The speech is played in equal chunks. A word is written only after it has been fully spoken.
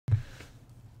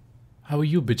How are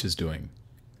you bitches doing?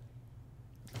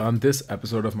 On this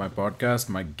episode of my podcast,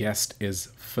 my guest is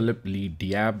Phillip Lee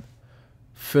Diab.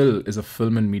 Phil is a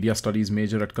film and media studies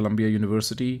major at Columbia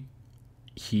University.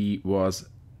 He was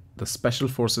the Special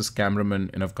Forces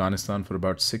cameraman in Afghanistan for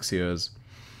about 6 years.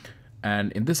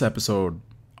 And in this episode,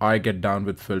 I get down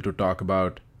with Phil to talk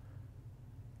about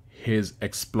his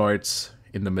exploits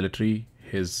in the military,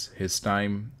 his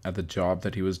time at the job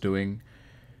that he was doing,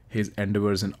 his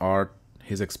endeavors in art,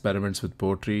 his experiments with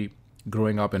poetry,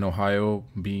 growing up in Ohio,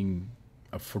 being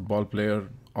a football player,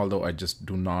 although I just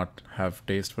do not have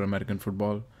taste for American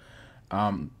football.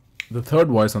 The third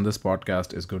voice on this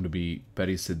podcast is going to be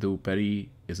Perry Sidhu. Perry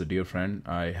is a dear friend.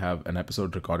 I have an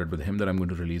episode recorded with him that I'm going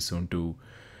to release soon too.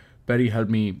 Perry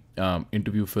helped me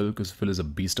interview Phil because Phil is a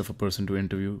beast of a person to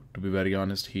interview. To be very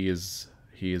honest, he is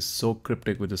so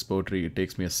cryptic with his poetry. It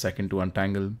takes me a second to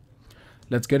untangle.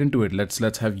 Let's get into it. Let's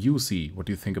have you see what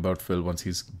you think about Phil once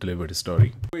he's delivered his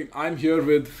story. I'm here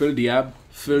with Phil Diab.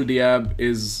 Phil Diab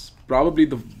is probably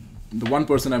the one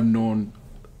person I've known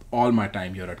all my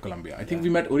time here at Columbia. I think we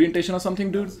met orientation or something,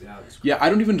 dude. Yeah, I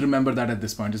don't even remember that at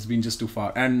this point. It's been just too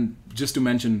far. And just to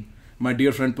mention, my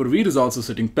dear friend Purveer is also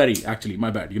sitting. Perry, actually,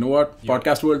 my bad. You know what? Yeah.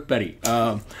 Podcast world, Perry.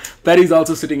 Perry's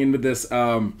also sitting in with this.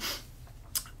 Feel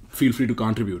free to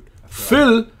contribute.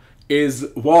 Phil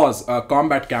was a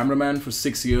combat cameraman for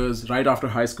 6 years. Right after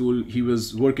high school, he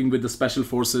was working with the Special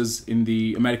Forces in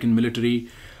the American military.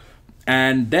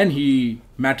 And then he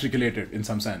matriculated, in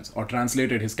some sense, or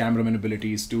translated his cameraman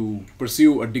abilities to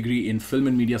pursue a degree in film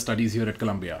and media studies here at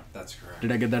Columbia. That's correct.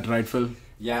 Did I get that right, Phil?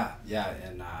 Yeah.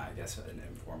 In I guess in an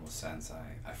informal sense,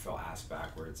 I fell ass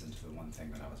backwards into the one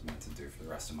thing that I was meant to do for the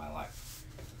rest of my life.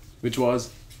 Which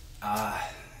was?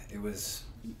 It was...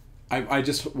 I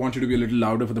just want you to be a little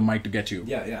louder for the mic to get you.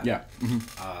 Yeah.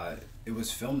 Mm-hmm. It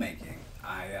was filmmaking.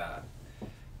 I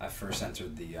first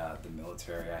entered the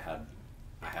military. I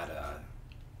had a...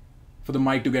 For the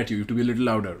mic to get you, you have to be a little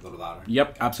louder. A little louder?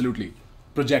 Yep, absolutely.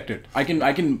 Project it. I can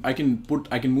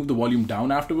move the volume down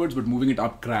afterwards, but moving it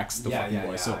up cracks the fucking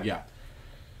voice. Okay.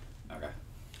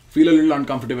 Feel a little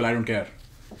uncomfortable, I don't care.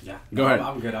 Yeah. Go ahead.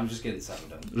 I'm good. I'm just getting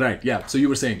settled in. Right, yeah. So you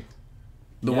were saying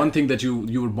the one thing that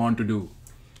you were born to do.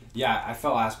 Yeah, I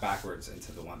fell ass backwards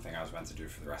into the one thing I was meant to do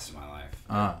for the rest of my life.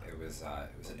 It was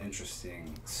an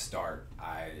interesting start.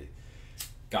 I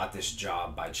got this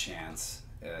job by chance.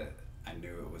 I knew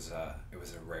it was a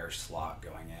rare slot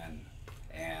going in,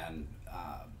 and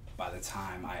by the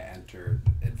time I entered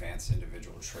advanced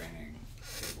individual training,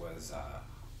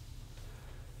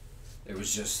 it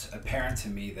was just apparent to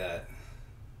me that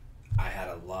I had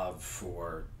a love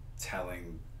for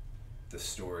telling the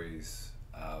stories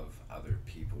of other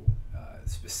people,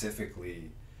 specifically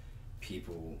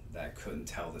people that couldn't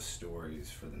tell the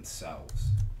stories for themselves.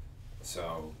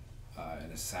 So,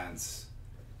 in a sense,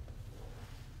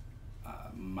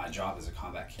 my job as a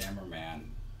combat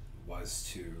cameraman was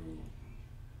to,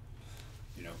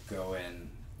 go in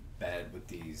bed with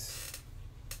these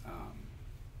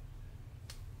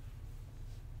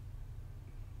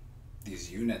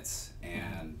units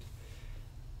and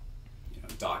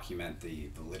document the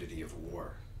validity of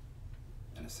war,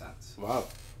 in a sense. Wow.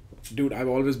 Dude, I've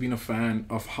always been a fan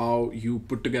of how you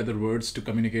put together words to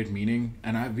communicate meaning,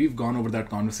 and we've gone over that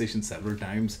conversation several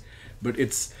times, but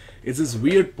it's this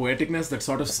weird poeticness that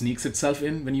sort of sneaks itself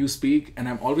in when you speak, and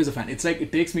I'm always a fan. It's like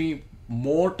it takes me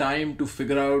more time to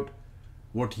figure out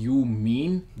what you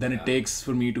mean than it takes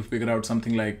for me to figure out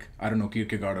something like, I don't know,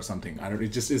 Kierkegaard or something. It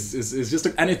just is just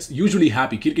and it's usually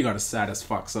happy. Kierkegaard is sad as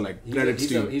fuck, so like credits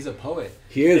to you. He's a poet.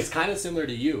 He is. It's kind of similar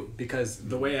to you, because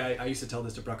the way I used to tell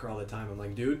this to Brucker all the time, I'm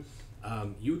like, dude,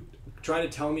 you try to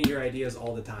tell me your ideas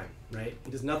all the time, right?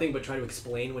 He does nothing but try to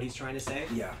explain what he's trying to say.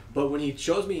 Yeah. But when he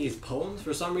shows me his poems,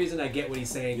 for some reason I get what he's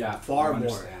saying far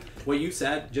more. What you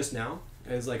said just now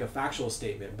is like a factual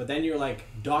statement, but then you're like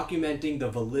documenting the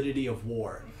validity of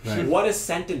war. Right. What a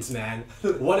sentence, man.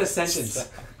 What a sentence.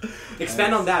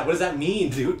 Expand on that. What does that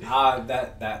mean, dude?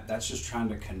 That's just trying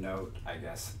to connote, I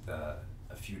guess,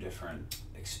 a few different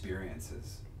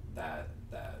experiences that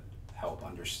help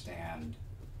understand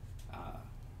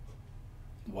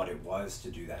what it was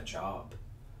to do that job.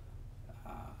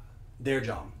 Their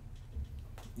job.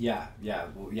 Yeah.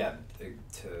 Well, yeah.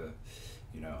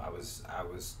 I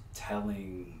was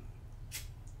telling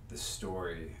the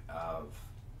story of,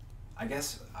 I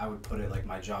guess I would put it like,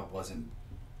 my job wasn't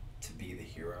to be the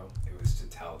hero, it was to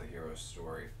tell the hero's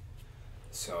story.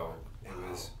 So it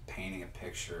was painting a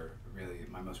picture. Really,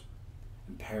 my most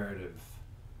imperative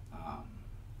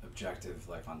objective,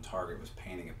 like on target, was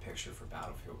painting a picture for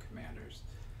battlefield commanders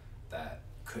that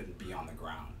couldn't be on the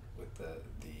ground with the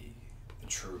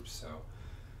troops. So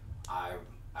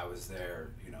I was there,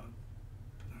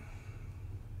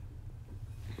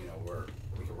 we're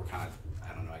kind of,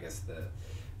 I don't know, I guess the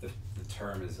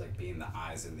term is like being the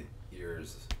eyes and the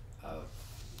ears of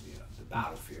the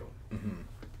battlefield.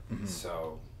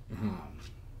 So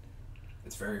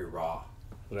it's very raw,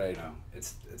 right?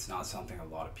 It's not something a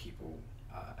lot of people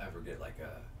ever get like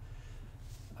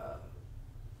a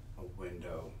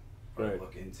window or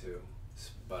look into.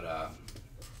 But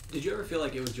did you ever feel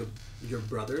like it was your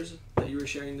brothers that you were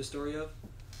sharing the story of?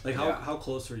 Like how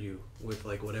close were you with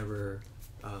like whatever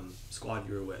squad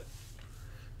you were with?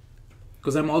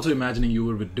 Because I'm also imagining you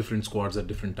were with different squads at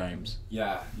different times.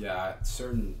 Yeah.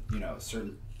 Certain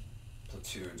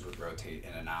platoons would rotate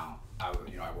in and out. I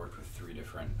worked with 3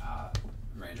 different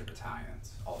Ranger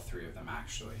battalions, all 3 of them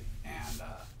actually. And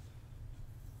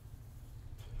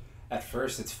at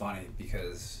first it's funny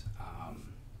because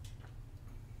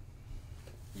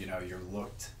you're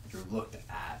looked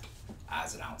at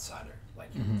as an outsider. Like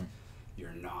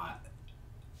you're not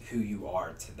who you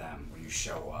are to them when you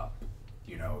show up.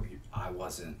 I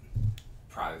wasn't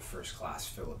Private First Class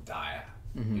Phillip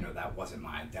Diab. That wasn't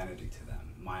my identity to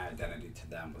them. My identity to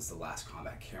them was the last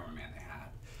combat cameraman they had.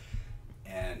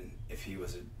 And if he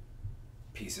was a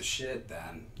piece of shit,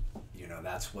 then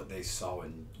that's what they saw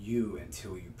in you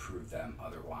until you prove them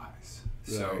otherwise.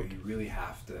 Right. So you really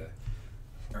have to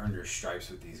earn your stripes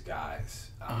with these guys,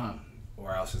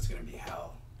 or else it's going to be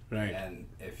hell. Right. And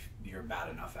if you're bad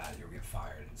enough at it, you'll get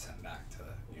fired and sent back to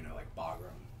like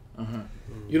Bagram.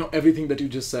 Everything that you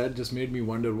just said just made me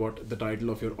wonder what the title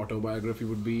of your autobiography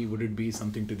would be. Would it be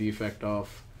something to the effect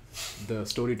of the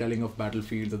storytelling of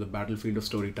battlefields or the battlefield of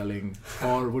storytelling,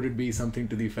 or would it be something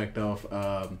to the effect of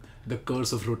the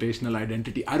curse of rotational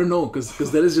identity? I don't know, because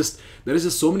there is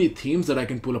just so many themes that I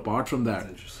can pull apart from that. That's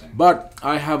interesting. But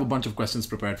I have a bunch of questions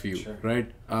prepared for you. Sure. Right?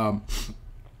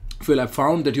 Phil, I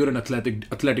found that you're an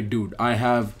athletic dude. I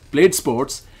have played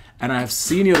sports and I have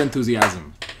seen your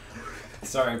enthusiasm.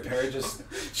 Sorry, Perry just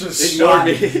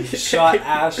shot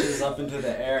ashes up into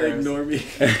the air. Ignore me.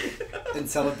 In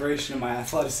celebration of my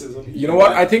athleticism. You know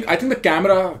what? I think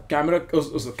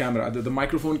the the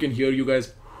microphone can hear you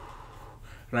guys,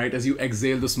 right, as you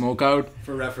exhale the smoke out.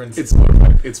 For reference, it's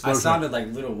perfect. I sounded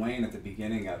like Lil Wayne at the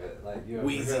beginning of it, like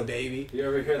Weezy baby. You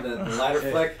ever hear the lighter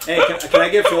flick? Hey, can I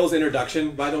give Phil's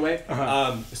introduction, by the way?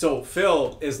 So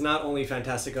Phil is not only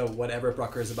fantastic at whatever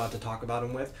Brucker is about to talk about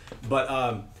him with, but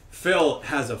Phil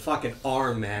has a fucking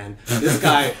arm, man. This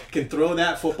guy can throw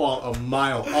that football a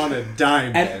mile on a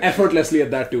dime. And effortlessly at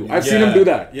that too. I've seen him do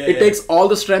that. It takes all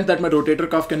the strength that my rotator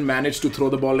cuff can manage to throw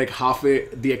the ball like halfway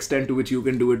the extent to which you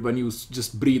can do it when you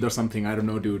just breathe or something. I don't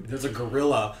know, dude. There's a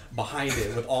gorilla behind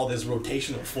it with all this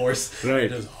rotational force. Right.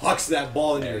 Just hucks that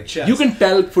ball into your chest. You can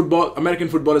tell American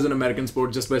football is an American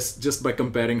sport just by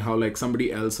comparing how like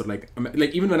somebody else or like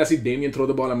even when I see Damien throw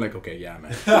the ball, I'm like, okay, yeah,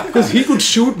 man. Because he could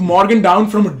shoot Morgan down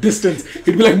from a distance.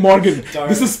 He'd be like, Morgan,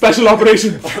 this is special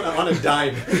operation. on a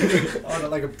dime.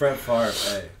 Like a Brett Favre.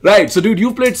 Hey. Right. So, dude,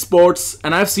 you've played sports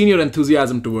and I've seen your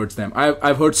enthusiasm towards them.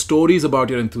 I've heard stories about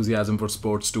your enthusiasm for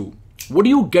sports too. What do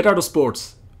you get out of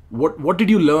sports? What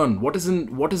did you learn? What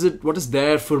is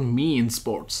there for me in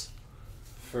sports?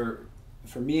 For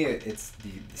me, it's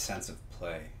the sense of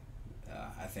play.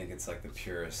 I think it's like the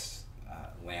purest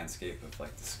landscape of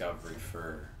like discovery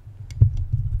for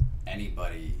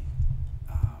anybody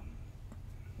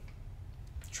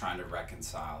trying to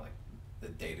reconcile like the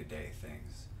day-to-day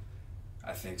things.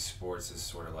 I think sports is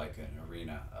sort of like an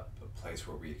arena, a place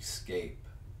where we escape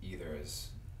either as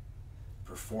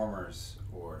performers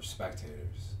or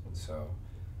spectators. So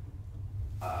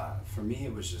for me,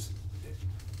 it was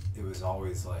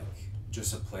always like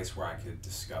just a place where I could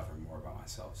discover more about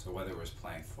myself. So whether it was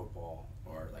playing football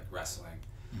or like wrestling,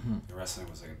 wrestling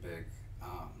was like a big,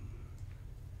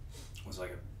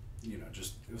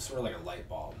 it was sort of like a light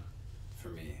bulb for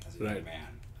me as a young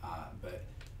man. But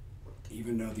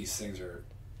even though these things are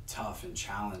tough and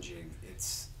challenging, it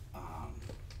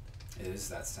is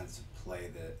that sense of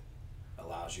play that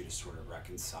allows you to sort of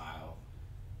reconcile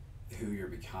who you're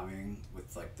becoming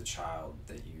with like the child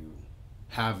that you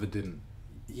have within.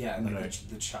 Yeah, and like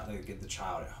get the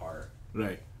child at heart.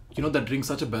 Right. You know, that rings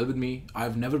such a bell with me.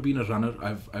 I've never been a runner.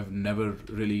 I've never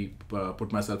really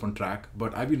put myself on track,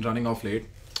 but I've been running off late,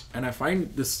 and I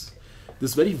find this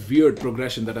very weird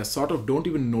progression that I sort of don't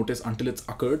even notice until it's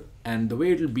occurred. And the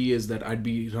way it'll be is that I'd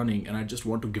be running and I just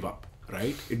want to give up,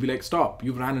 right? It'd be like, stop,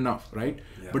 you've ran enough, right?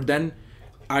 Yeah. But then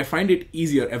I find it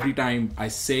easier every time I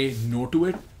say no to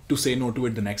it to say no to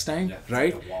it the next time,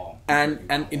 right? Like the wall. And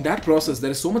in that process,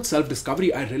 there is so much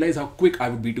self-discovery. I realize how quick I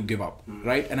would be to give up,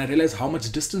 right? And I realize how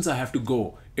much distance I have to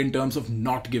go in terms of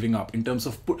not giving up, in terms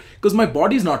of because my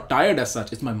body's not tired as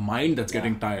such. It's my mind that's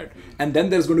getting tired. And then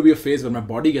there's going to be a phase where my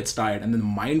body gets tired, and then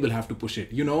the mind will have to push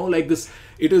it. You know, like this.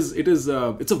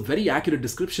 It's a very accurate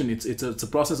description. It's a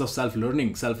process of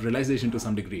self-learning, self-realization to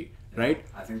some degree, right?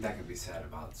 I think that could be said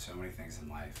about so many things in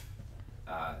life.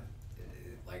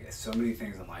 Like so many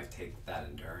things in life take that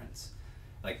endurance,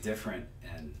 like different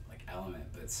and like element,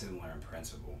 but similar in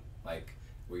principle. Like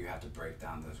where you have to break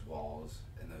down those walls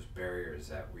and those barriers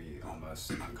that we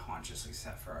almost unconsciously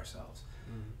set for ourselves.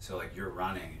 So like you're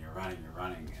running,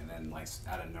 and then like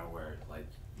out of nowhere, like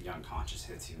the unconscious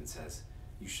hits you and says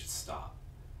you should stop.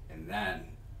 And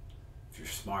then if you're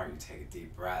smart, you take a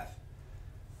deep breath,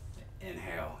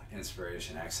 inhale,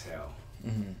 inspiration, exhale,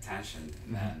 tension,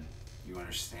 and then you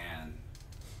understand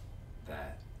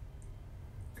that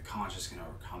the conscious can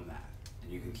overcome that,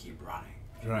 and you can keep running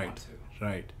if you want to.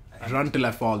 Right. Run till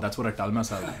I fall. That's what I tell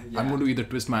myself. I'm going to either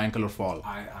twist my ankle or fall.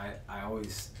 I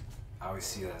always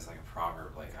see that as like a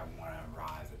proverb. Like I want to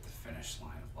arrive at the finish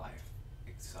line of life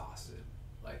exhausted,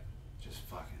 like just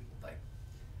fucking like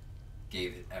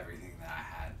gave it everything that I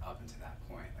had up until that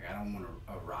point. Like I don't want to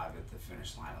arrive at the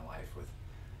finish line of life with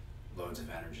loads of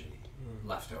energy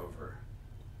left over.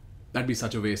 That'd be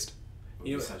such a waste.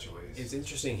 You know, it's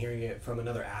interesting hearing it from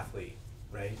another athlete,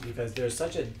 right? Because there's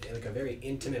such a very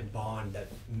intimate bond that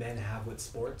men have with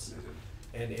sports,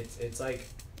 and it's like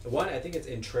one. I think it's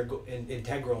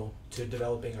integral to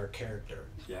developing our character.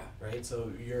 Yeah. Right.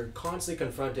 So you're constantly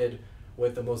confronted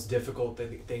with the most difficult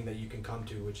thing that you can come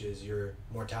to, which is your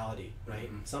mortality, right?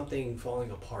 Something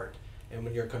falling apart, and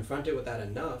when you're confronted with that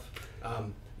enough,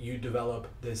 you develop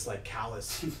this like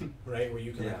callus, right? Where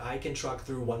you can like, I can truck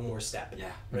through one more step,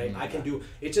 right? I can do,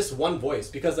 it's just one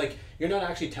voice, because like you're not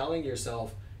actually telling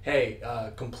yourself, hey,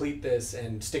 complete this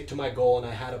and stick to my goal, and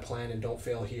I had a plan and don't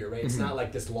fail here, right? It's not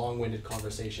like this long-winded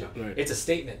conversation. It's a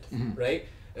statement, right?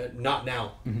 Not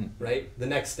now, right? The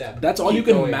next step. That's all you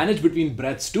can manage between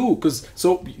breaths too, because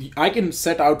so I can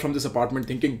set out from this apartment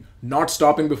thinking not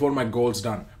stopping before my goal's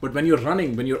done. But when you're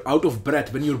running, when you're out of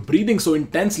breath, when you're breathing so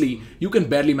intensely, you can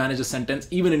barely manage a sentence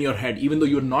even in your head, even though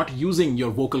you're not using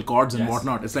your vocal cords and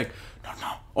whatnot. It's like, not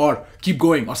now, or keep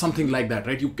going, or something like that,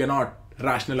 right? You cannot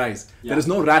rationalize. There is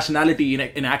no rationality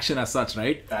in action as such,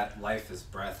 right? That life as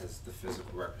breath is the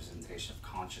physical representation of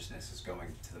consciousness, is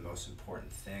going to the most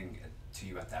important thing to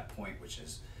you at that point, which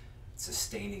is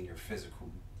sustaining your physical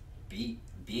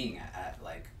being at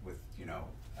like with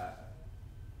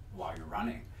while you're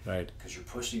running, right? Because you're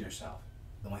pushing yourself.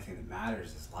 The only thing that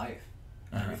matters is life.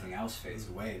 Everything else fades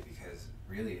away, because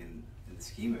really in the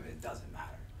scheme of it doesn't matter.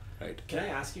 Right. Can I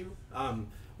ask you,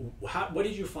 what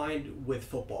did you find with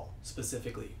football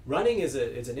specifically? Running it's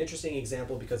an interesting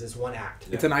example because it's one act.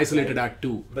 It's an isolated act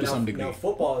too, to some degree. Now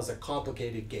football is a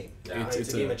complicated game.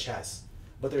 It's a game of chess,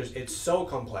 but it's so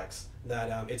complex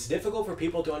that it's difficult for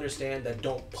people to understand that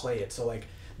don't play it. So like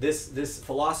this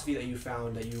philosophy that you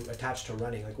found that you attached to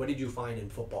running, like what did you find in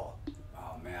football?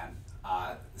 Oh man,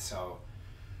 so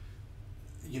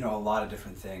a lot of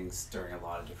different things during a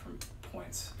lot of different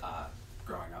points.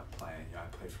 Growing up playing, I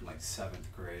played from like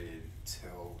 7th grade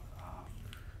till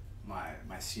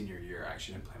my senior year. I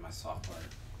actually didn't play my sophomore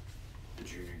and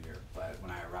junior year, but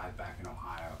when I arrived back in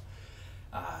Ohio,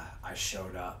 I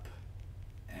showed up,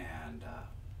 and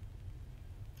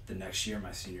the next year,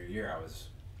 my senior year, I was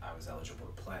eligible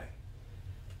to play,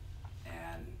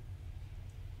 and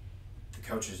the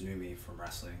coaches knew me from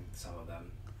wrestling. Some of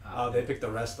them. They picked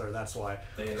the wrestler, that's why.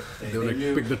 They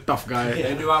knew, picked the tough guy.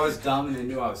 They knew I was dumb, and they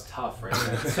knew I was tough, right?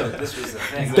 So this was the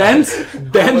thing.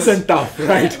 Dense and tough,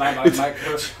 right? My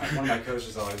coach, one of my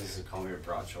coaches always used to call me a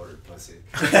broad-shouldered pussy.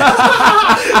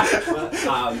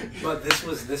 But this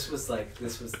was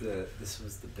the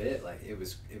bit. Like it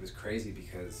was crazy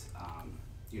because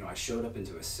I showed up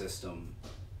into a system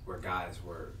where guys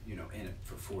were in it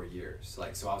for 4 years.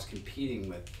 Like so, I was competing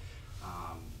with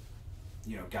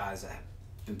guys that had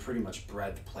been pretty much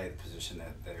bred to play the position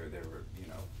that they were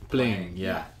playing.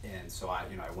 Yeah. And so I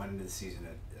went into the season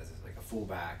as like a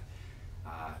fullback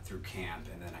through camp,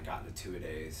 and then I got into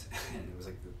two-a-days, and it was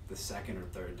like the second or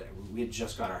third day. We had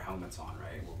just got our helmets on,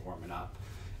 right? We're warming up.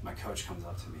 My coach comes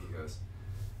up to me. He goes,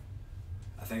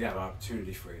 "I think I have an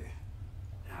opportunity for you."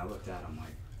 And I looked at him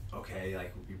like, "Okay,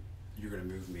 like you're gonna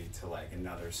move me to like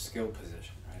another skill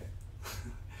position, right?"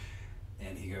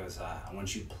 And he goes, "I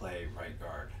want you to play right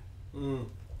guard."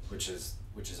 Which is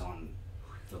on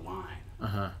the line.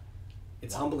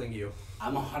 It's humbling you.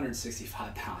 I'm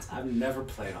 165 pounds. I've never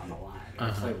played on the line. I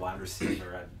played wide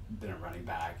receiver. I've been a running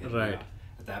back. And, right. You know,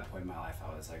 at that point in my life,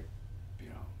 I was like,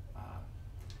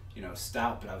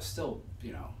 stout, but I was still,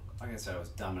 like I said, I was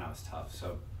dumb and I was tough.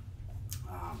 So,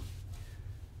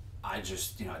 I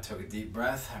just, I took a deep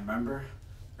breath. I remember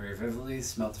very vividly,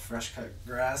 smelled the fresh cut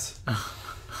grass,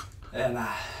 and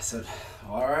I said,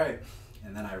 "All right."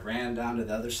 And then I ran down to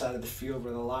the other side of the field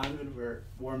where the linemen were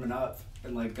warming up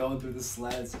and like going through the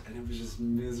sleds, and it was just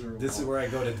miserable. This is where I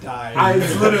go to die.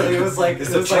 It was like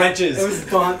the trenches. It was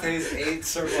Dante's 8th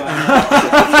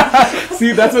survival.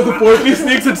 See, that's where the poetry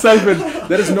sneaks itself in.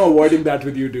 There is no avoiding that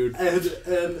with you, dude.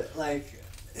 And like,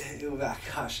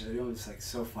 gosh, it was like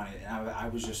so funny. And I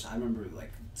remember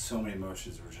like so many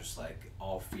emotions were just like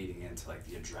all feeding into like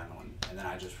the adrenaline, and then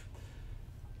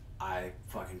I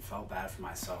fucking felt bad for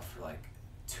myself for like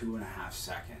 2.5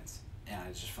 seconds, and I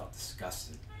just felt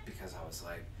disgusted because I was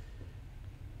like,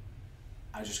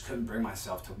 I just couldn't bring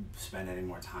myself to spend any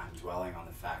more time dwelling on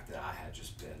the fact that I had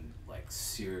just been like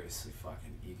seriously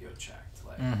fucking ego checked,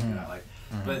 like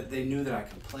but they knew that I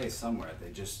could play somewhere.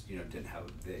 They just didn't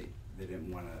have they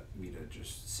didn't want me to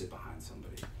just sit behind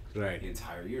somebody the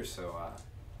entire year. So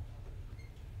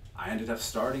I ended up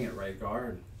starting at right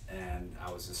guard, and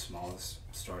I was the smallest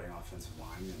starting offensive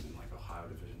lineman in like Ohio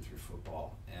Division III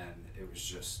football, and it was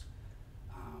just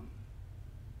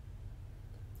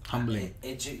humbling.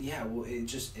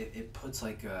 It puts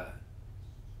like a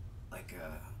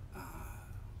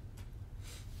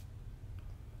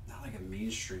not like a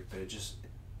mean streak, but it just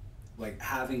like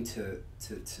having to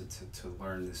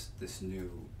learn this new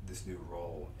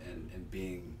role and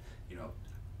being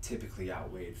typically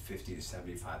outweighed 50 to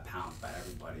 75 pounds by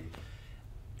everybody.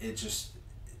 It just,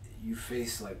 you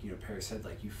face, like Perry said,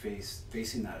 like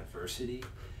facing that adversity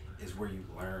is where you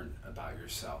learn about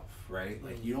yourself, right?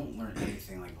 Like you don't learn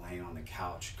anything like laying on the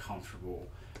couch comfortable,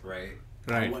 right?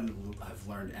 I wouldn't have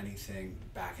learned anything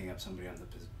backing up somebody on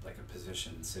a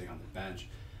position sitting on the bench,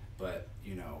 but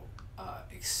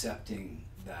accepting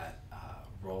that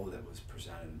role that was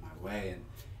presented in my way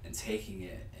and taking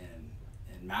it and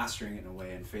mastering it in a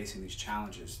way and facing these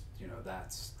challenges,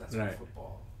 that's what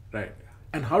football. Right.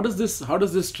 And how does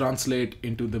this translate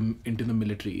into the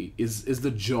military? Is the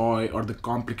joy or the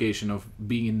complication of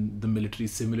being in the military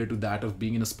similar to that of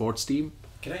being in a sports team?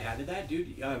 Can I add to that,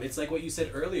 dude? It's like what you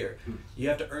said earlier. You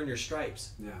have to earn your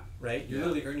stripes. Yeah. Right? You're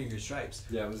literally earning your stripes.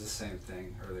 Yeah, it was the same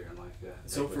thing earlier in life. Yeah.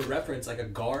 So for reference, like a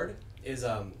guard is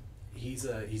he's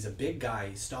a big guy,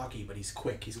 he's stocky, but he's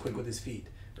quick. He's quick with his feet.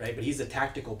 Right, but he's a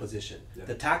tactical position. Yeah.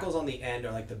 The tackles on the end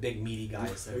are like the big meaty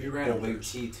guys. You ran a wing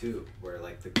T too, where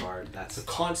like the guard that's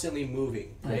constantly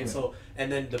moving, right? So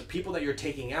and then the people that you're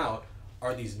taking out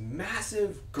are these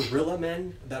massive gorilla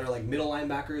men that are like middle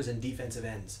linebackers and defensive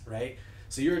ends, right?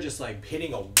 So you're just like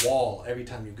hitting a wall every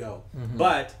time you go,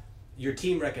 but your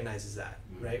team recognizes that,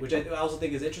 right? Which I also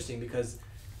think is interesting because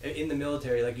in the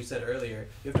military, like you said earlier,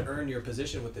 you have to earn your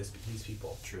position with these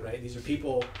people, right? These are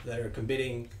people that are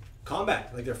committing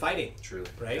combat, like they're fighting. Truly.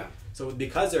 Right? Yeah. So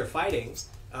because they're fighting,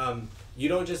 you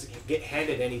don't just get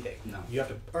handed anything. No. You have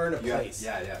to earn a place.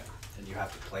 And you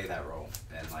have to play that role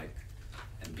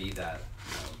and be that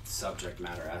subject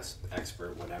matter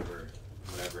expert, whatever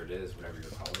it is, whatever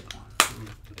you're called upon.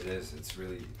 It is. It's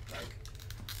really like,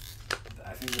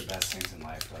 I think the best things in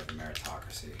life are like a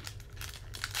meritocracy.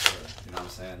 You know what I'm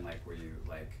saying? Like where you're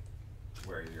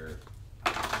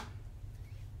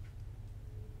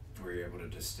able to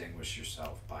distinguish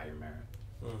yourself by your merit,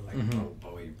 like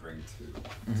what you bring to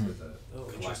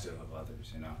the collective of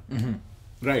others,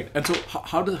 Right. And so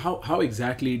how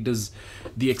exactly does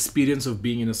the experience of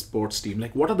being in a sports team,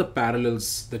 like what are the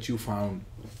parallels that you found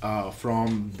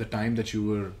from the time that you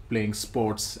were playing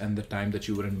sports and the time that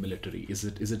you were in military? Is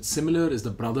it similar? Is the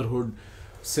brotherhood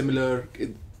similar?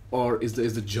 Or is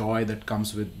the joy that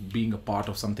comes with being a part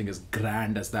of something as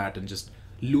grand as that and just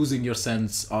losing your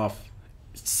sense of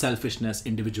selfishness,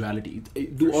 individuality?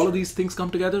 Do all of these things come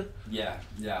together? Yeah,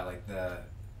 like the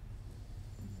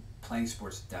playing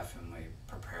sports definitely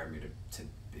prepared me to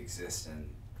exist in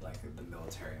like the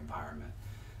military environment.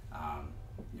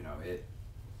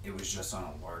 It was just on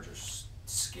a larger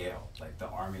scale. Like the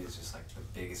Army is just like the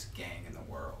biggest gang in the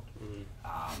world.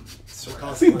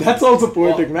 See, that's also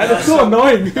poetic, man. It's so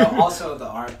annoying. Also,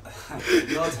 the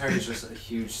military is just a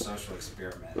huge social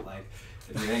experiment. Like,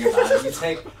 if you think about it,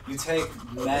 you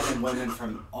take men and women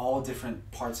from all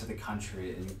different parts of the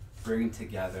country and you bring them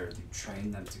together. You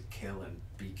train them to kill and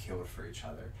be killed for each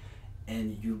other,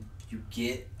 and you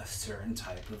get a certain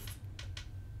type of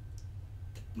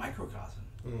microcosm,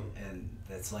 and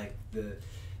that's like the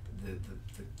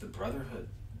brotherhood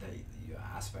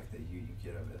aspect that you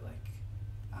get of it, like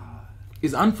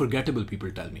is unforgettable.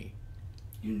 People tell me.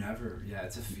 You never, yeah,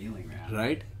 it's a feeling, man.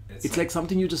 Right? It's like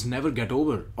something you just never get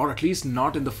over, or at least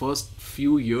not in the first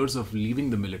few years of leaving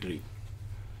the military.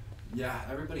 Yeah,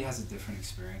 everybody has a different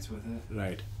experience with it.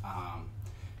 Right.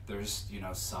 There's,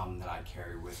 some that I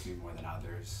carry with me more than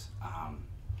others.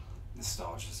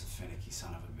 Nostalgia's a finicky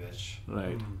son of a bitch.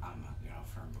 Right. I'm a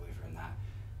firm believer in that.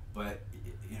 But,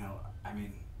 I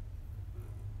mean,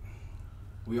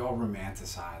 we all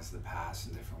romanticize the past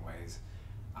in different ways.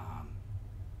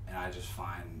 And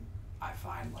I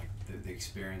find like the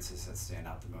experiences that stand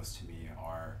out the most to me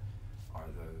are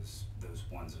those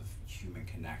ones of human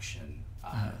connection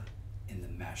in the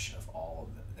mesh of all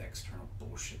of the external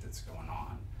bullshit that's going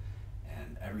on,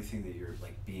 and everything that you're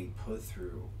like being put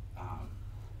through.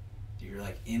 You're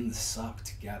like in the suck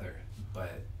together,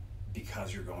 but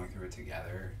because you're going through it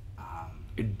together,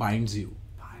 it binds you.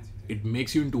 It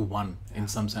makes you into one in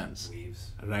some sense.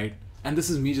 Weaves. Right? And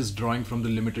this is me just drawing from the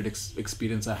limited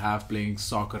experience I have playing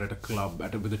soccer at a club,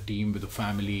 with a team, with a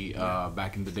family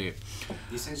back in the day.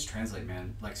 These things translate,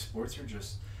 man. Like, sports are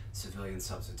just civilian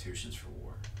substitutions for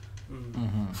war.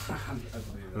 Mm-hmm. I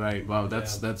believe that. Right. Wow.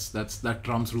 That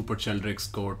trumps Rupert Sheldrake's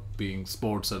quote, being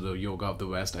sports are the yoga of the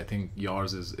West. I think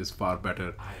yours is far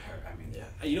better. Yeah.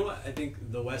 You know what? I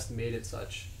think the West made it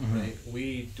such, right?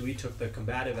 We took the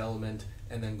combative element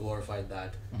and then glorified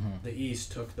that. The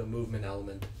East took the movement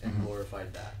element and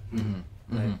glorified that.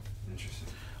 Right? Interesting.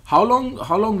 How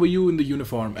long were you in the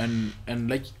uniform? And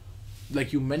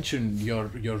like you mentioned,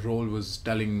 your role was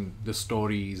telling the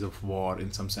stories of war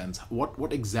in some sense.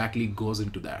 What exactly goes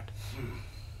into that?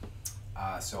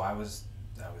 So I was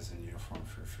in uniform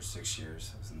for 6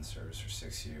 years. I was in the service for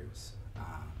 6 years,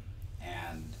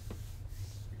 and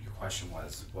your question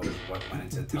was what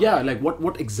went into yeah, like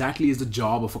what exactly is the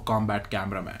job of a combat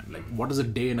cameraman? Like, what does a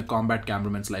day in a combat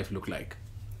cameraman's life look like?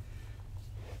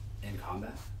 In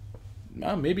combat?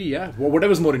 Maybe, yeah. Well,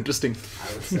 whatever's more interesting.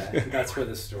 I would say that's where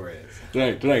the story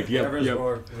is. Right, yeah. Whatever's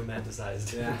more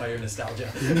romanticized by your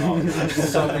nostalgia.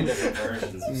 So many different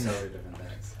versions of so many different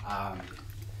things.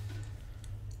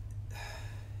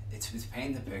 It's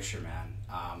painting the picture, man.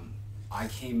 I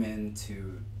came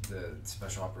into the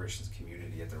special operations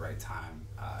community at the right time.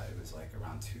 It was like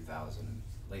around 2000,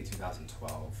 late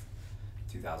 2012,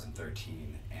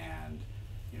 2013, and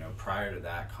prior to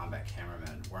that, combat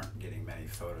cameramen weren't getting many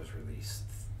photos released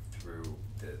through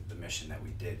the mission that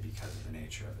we did because of the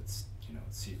nature of its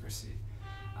secrecy.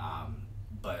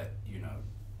 But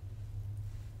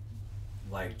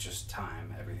like just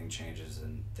time, everything changes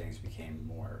and things became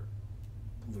more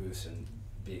loose and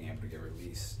being able to get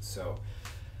released. So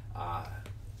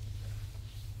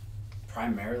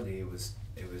primarily it was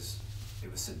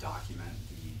to document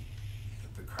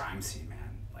the crime scene, man.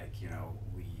 Like,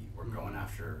 we were going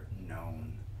after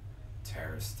known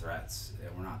terrorist threats,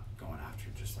 and we're not going after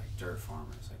just like dirt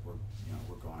farmers. Like,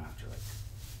 we're going after like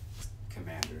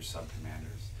commanders,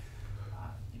 sub-commanders,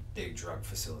 big drug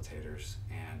facilitators.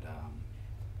 And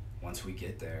once we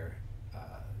get there,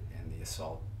 and the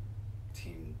assault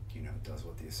team does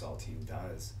what the assault team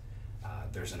does,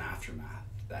 there's an aftermath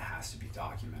that has to be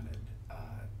documented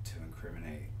to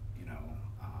incriminate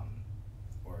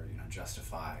or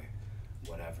justify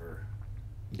whatever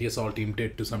the assault team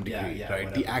did to some degree, right?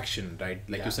 Whatever. The action, right?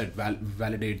 Like you said,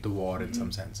 validate the war in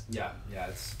some sense. Yeah,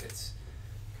 it's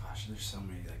gosh, there's so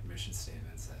many like mission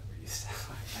statements that we used to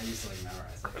I used to like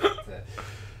memorize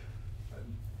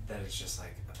that it's just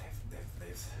like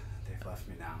they've left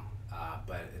me now.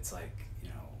 But it's like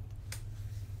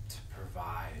to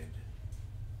provide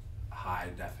high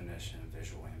definition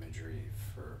visual imagery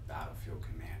for battlefield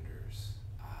commanders,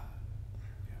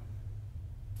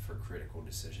 for critical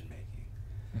decision making.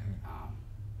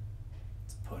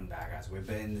 It's putting bad guys away,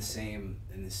 but in the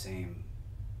same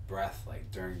breath,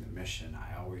 like during the mission,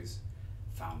 I always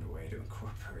found a way to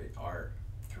incorporate art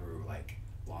through like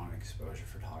long exposure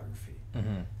photography.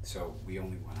 So we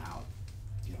only went out,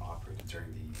 operated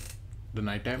during the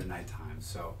nighttime.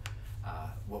 So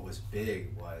what was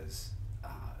big was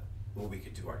what we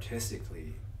could do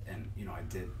artistically, and I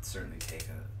did certainly take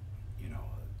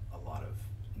a lot of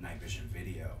night vision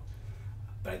video,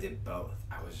 but I did both.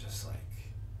 I was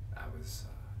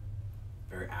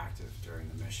very active during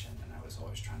the mission, and I was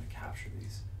always trying to capture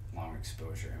these long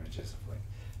exposure images of like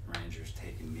rangers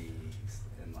taking knees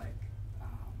and like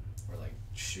or like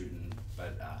shooting,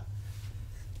 but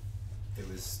it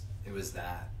was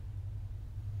that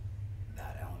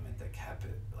element that kept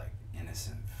it like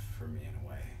innocent for me in a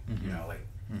way.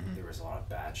 There was a lot of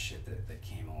bad shit that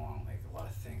came along, like a lot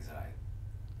of things that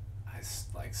I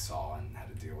like saw and had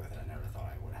to deal with it. I never thought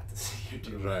I would have to see you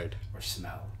do Right. or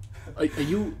smell. Are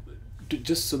you,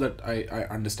 just so that I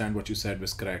understand what you said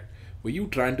was correct, were you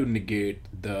trying to negate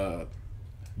the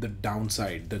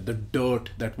downside, the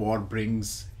dirt that war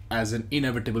brings as an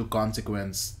inevitable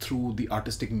consequence through the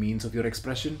artistic means of your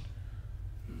expression?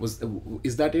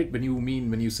 Is that it when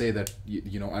you say that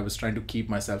you know, I was trying to keep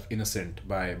myself innocent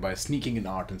by sneaking in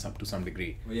art to some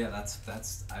degree? Well, yeah,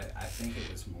 that's I think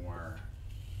it was a more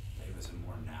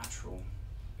natural.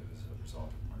 It was a result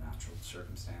of a more natural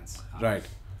circumstance. Right.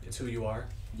 It's who you are.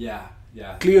 Yeah.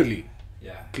 Clearly,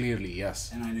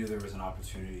 yes. And I knew there was an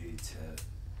opportunity to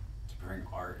bring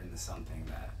art into something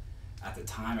that at the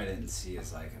time I didn't see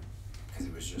as like, because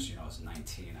it was just, you know, I was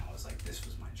 19. I was like, this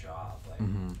was my job. Like,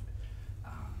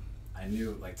 I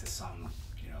knew, like, to some,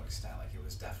 you know, extent, like, it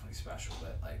was definitely special,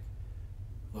 but like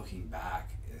looking back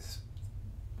is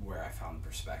where I found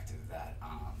perspective that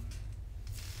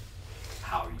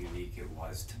how unique it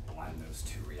was to blend those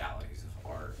two realities of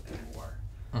art and war.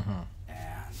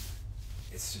 And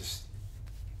it's just,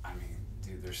 I mean,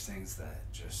 dude, there's things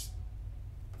that just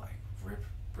like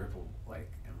ripple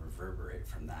like and reverberate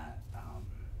from that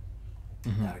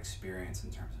that experience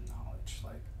in terms of knowledge.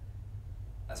 Like,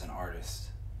 as an artist,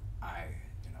 I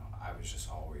was just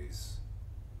always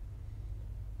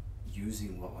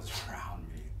using what was around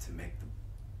me to make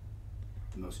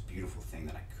the most beautiful thing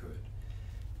that I could,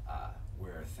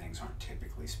 where things aren't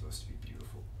typically supposed to be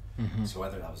beautiful. So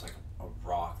whether that was like a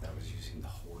rock that I was using to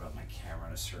hold up my camera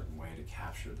in a certain way to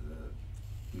capture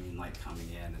the moonlight coming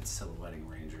in and silhouetting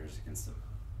rangers against the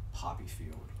poppy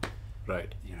field.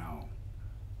 Right. You know.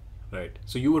 Right.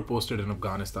 So you were posted in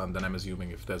Afghanistan, then I'm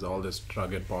assuming, if there's all this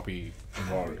drug and poppy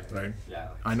involved, right? Yeah.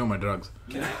 I know my drugs.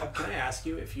 Can I ask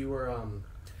you if you were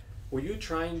you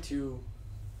trying to,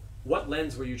 what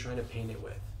lens were you trying to paint it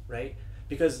with, right?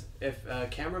 Because if a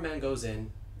cameraman goes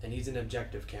in and he's an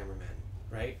objective cameraman,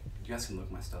 right? You guys can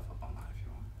look my stuff up online if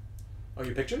you want. Oh,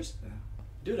 your pictures? Yeah.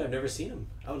 Dude, I've never seen them.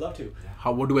 I would love to. Yeah.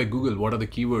 What do I Google? What are the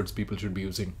keywords people should be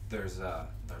using? There's an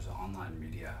online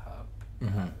media hub.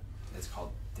 It's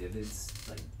called Divids,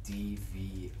 like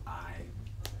DVIDS.com.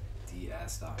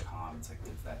 It's like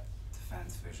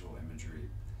Defense Visual Imagery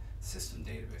System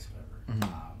Database,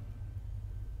 whatever.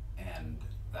 And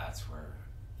that's where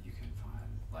you can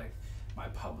find like my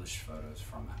published photos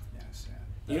from Afghanistan.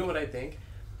 You know what I think?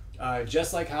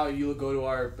 Just like how you go to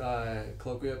our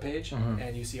Colloquia page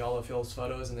and you see all of Phil's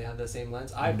photos and they have the same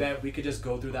lens, I bet we could just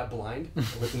go through that blind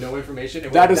with no information.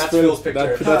 That's Phil's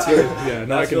picture. That's good. Yeah,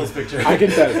 no, that's Phil's picture. I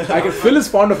can tell. Phil is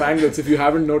fond of angles. If you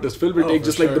haven't noticed, Phil will take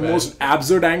just like the most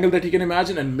absurd angle that he can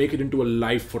imagine and make it into a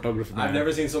live photograph. I've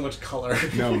never seen so much color.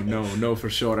 No, for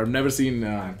sure. I've never seen.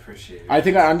 I appreciate it. I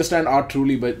think I understand art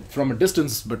truly, but from a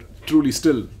distance, but truly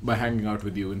still by hanging out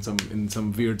with you in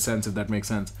some weird sense, if that makes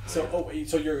sense. So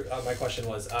your my question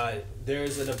was,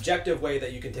 there's an objective way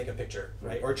that you can take a picture,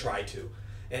 right, or try to,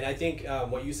 and I think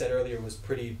what you said earlier was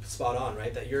pretty spot on,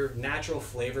 right? That your natural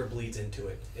flavor bleeds into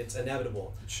it. It's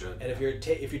inevitable. It should. And if you're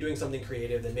doing something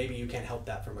creative, then maybe you can't help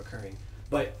that from occurring.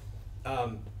 But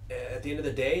at the end of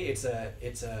the day, it's a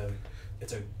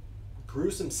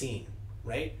gruesome scene,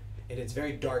 right? And it's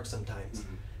very dark sometimes.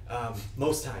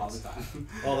 Most times.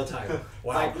 All the time.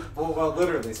 Wow. Like, well,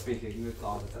 literally speaking,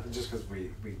 all the time, just because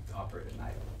we operate at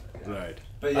night. Yeah. Right.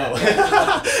 But yeah,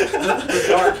 the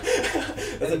dark.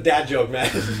 That's a dad joke, man.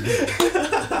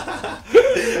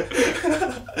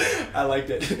 I liked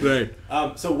it. Right.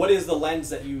 So what is the lens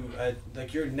that you,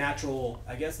 like your natural,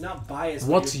 I guess not bias,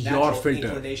 what's but your filter?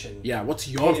 Inclination? Yeah, what's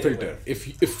your filter?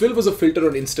 If Phil was a filter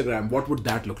on Instagram, what would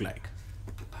that look like?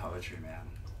 Poetry, man.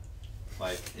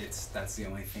 Like, that's the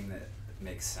only thing that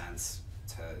makes sense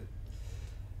to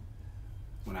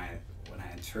when I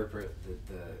interpret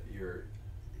your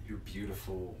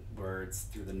beautiful words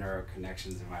through the neural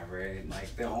connections in my brain.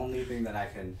 Like, the only thing that I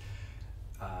can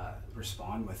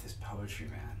respond with is poetry,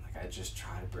 man. Like, I just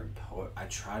try to bring I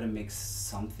try to make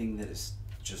something that is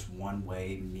just one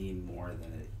way mean more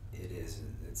than it is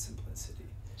in its simplicity.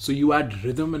 So you add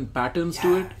rhythm and patterns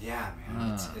to it? Yeah,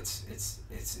 man.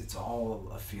 It's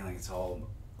all a feeling. It's all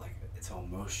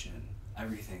motion.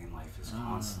 Everything in life is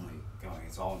constantly going.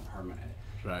 It's all impermanent.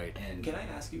 Right. And can I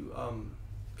ask you?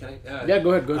 Yeah,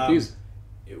 go ahead, please.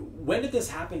 When did this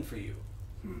happen for you?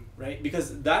 Right,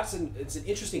 because it's an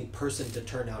interesting person to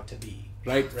turn out to be.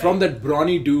 Right, from that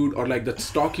brawny dude, or like that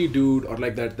stocky dude, or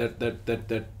like that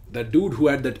dude who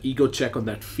had that ego check on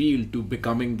that field, to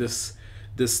becoming this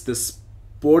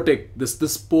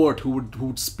poet who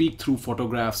would speak through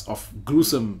photographs of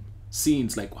gruesome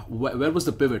scenes. Like, where was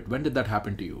the pivot? When did that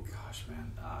happen to you? Gosh,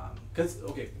 man. Because,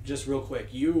 okay, just real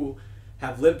quick, you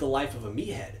have lived the life of a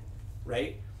meathead,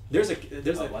 right? There's a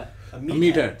what? a A meathead.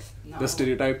 meathead. No. The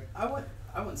stereotype. I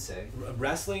wouldn't say.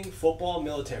 Wrestling, football,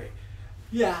 military.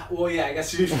 Yeah, well, yeah, I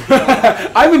guess you.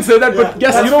 I wouldn't say that, but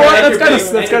yes, you know what?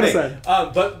 That's kind of sad.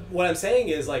 But what I'm saying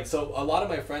is, like, so a lot of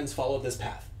my friends followed this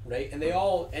path, right? And they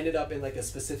all ended up in like a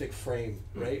specific frame,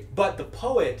 right? But the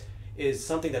poet is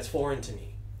something that's foreign to me,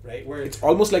 right? Where It's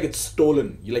almost like it's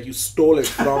stolen. You stole it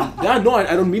from. Yeah, no,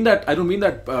 I don't mean that. I don't mean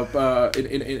that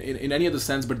in any other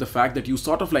sense. But the fact that you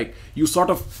sort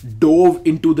of dove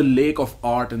into the lake of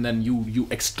art, and then you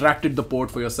extracted the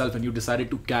poet for yourself, and you decided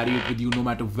to carry it with you no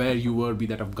matter where you were, be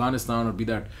that Afghanistan or be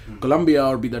that Colombia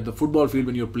or be that the football field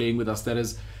when you're playing with us.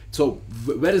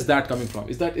 Where is that coming from?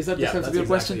 Is that the sense of your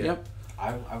question? It. Yep.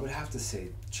 I would have to say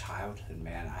childhood,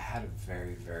 man. I had a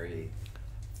very, very,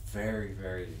 very,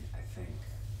 very, I think,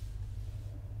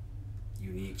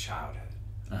 unique childhood.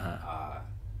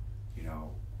 You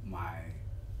know, my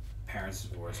parents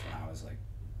divorced when I was like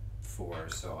 4,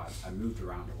 so I moved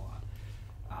around a lot.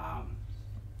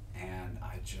 And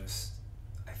I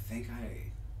think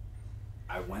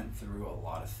I went through a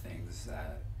lot of things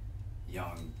that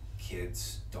young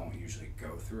kids don't usually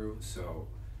go through. So,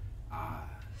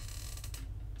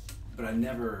 but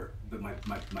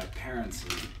my parents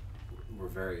were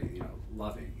very,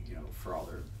 loving, for all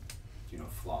their,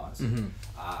 flaws.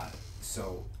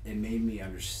 So it made me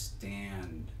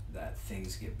understand that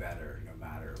things get better no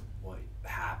matter what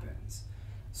happens.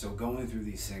 So going through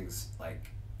these things, like,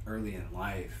 early in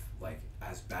life, like,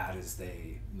 as bad as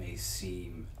they may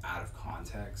seem out of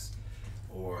context,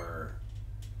 or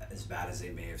as bad as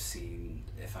they may have seemed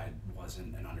if I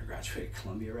wasn't an undergraduate at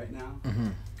Columbia right now,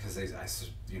 because there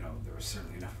were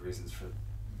certainly enough reasons for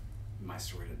my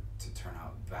story to turn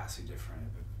out vastly different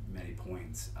at many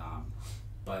points,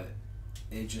 but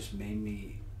it just made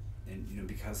me, and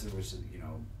because there was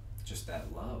just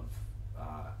that love,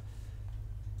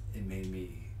 it made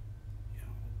me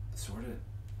sort of,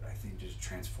 I think, just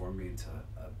transformed me into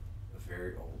a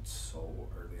very old soul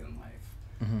early in life.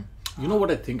 You know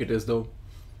what I think it is, though?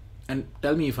 And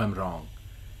tell me if I'm wrong.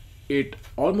 It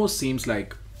almost seems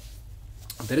like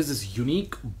there is this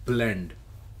unique blend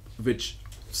which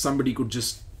somebody could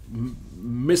just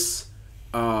misterm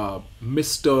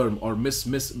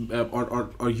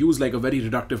or use like a very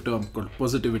reductive term called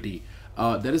positivity.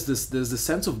 There's this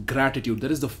sense of gratitude.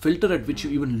 There is the filter at which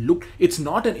you even look. It's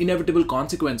not an inevitable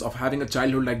consequence of having a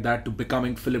childhood like that to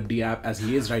becoming Phillip Diab as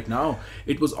he is right now.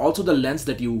 It was also the lens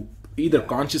that you either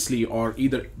consciously or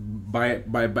either by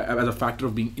as a factor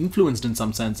of being influenced in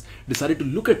some sense decided to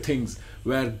look at things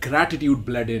where gratitude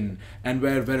bled in and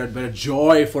where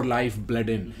joy for life bled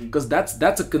in, because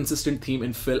that's a consistent theme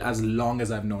in Phil as long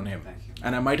as I've known him.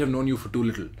 And I might have known you for too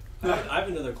little. I have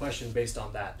another question based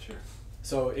on that. Sure.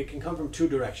 So it can come from two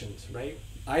directions, right?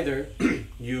 Either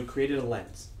you created a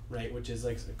lens, right, which is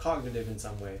like cognitive in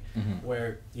some way,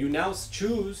 where you now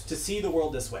choose to see the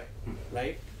world this way,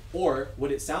 right? Or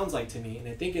what it sounds like to me, and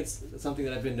I think it's something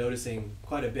that I've been noticing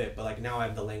quite a bit, but like now I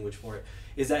have the language for it,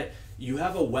 is that you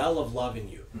have a well of love in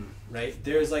you, right?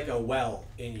 There's like a well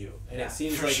in you, and it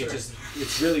seems like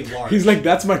it's really large. He's like,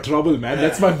 that's my trouble, man.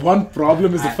 That's my one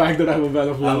problem is the fact that I have a well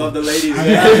of love. I love the ladies,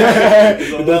 man.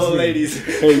 It's a well of ladies.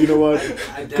 Hey, you know what?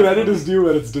 Credit is due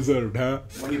where it's deserved, huh?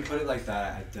 When you put it like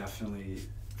that, I definitely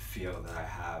feel that I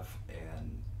have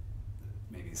an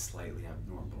maybe slightly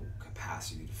abnormal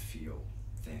capacity to feel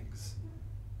things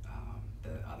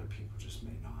that other people just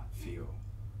may not feel,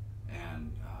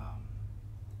 and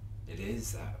it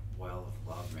is that well of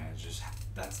love, man. It's just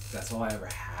that's all I ever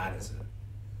had as a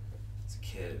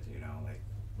kid, like,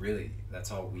 really, that's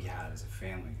all we had as a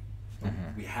family.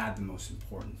 We had the most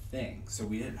important thing, so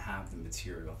we didn't have the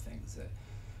material things, that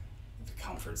the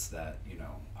comforts that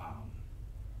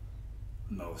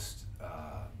most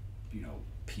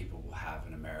people will have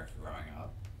in America growing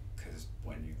up, because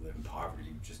when you live in poverty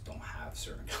you just don't have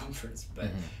certain comforts, but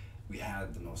we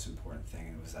had the most important thing,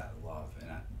 and it was that love, and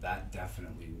that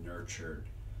definitely nurtured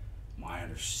my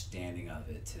understanding of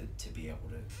it to be able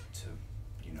to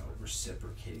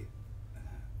reciprocate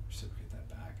that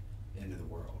back into the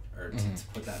world, or to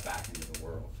put that back into the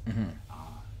world.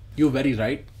 You're very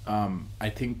right. I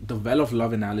think the well of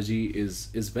love analogy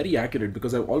is very accurate,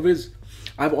 because I've always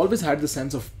had the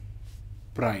sense of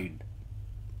pride.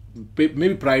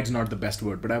 Maybe pride's not the best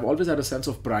word, but I've always had a sense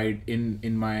of pride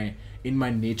in my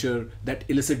nature that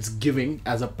elicits giving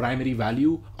as a primary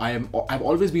value. I've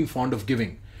always been fond of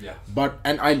giving. Yeah. But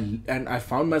I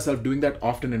found myself doing that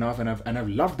often enough, and I've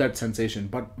loved that sensation.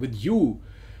 But with you,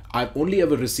 I've only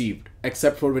ever received,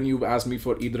 except for when you've asked me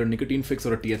for either a nicotine fix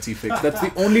or a THC fix. That's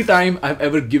the only time I've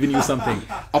ever given you something.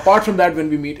 Apart from that, when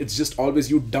we meet, it's just always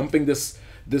you dumping this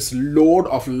this load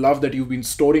of love that you've been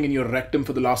storing in your rectum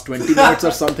for the last 20 minutes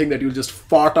or something that you'll just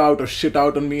fart out or shit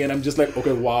out on me, and I'm just like,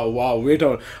 okay, wow, wait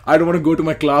out. I don't want to go to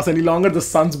my class any longer. The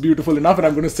sun's beautiful enough and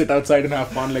I'm going to sit outside and have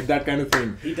fun, like that kind of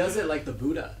thing. He does it like the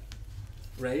Buddha,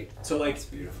 right? So like, it's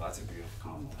beautiful. That's a beautiful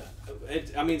compliment.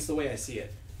 It's the way I see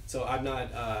it. So I'm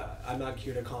not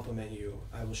here to compliment you.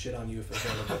 I will shit on you if I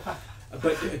can.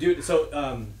 But dude, so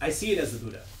I see it as the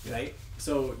Buddha, right?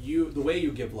 So the way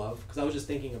you give love, because I was just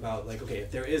thinking about like, okay,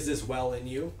 if there is this well in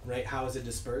you, right? How is it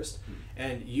dispersed?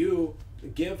 And you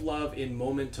give love in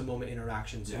moment-to-moment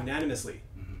interactions unanimously,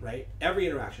 right? Every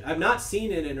interaction. I've not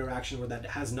seen an interaction where that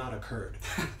has not occurred,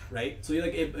 right? So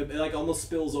it like almost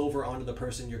spills over onto the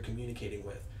person you're communicating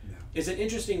with. Yeah. It's an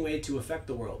interesting way to affect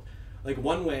the world. Like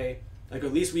one way. Like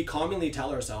at least we commonly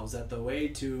tell ourselves that the way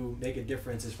to make a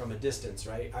difference is from a distance,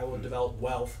 right? I will develop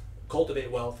wealth, cultivate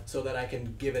wealth, so that I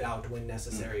can give it out when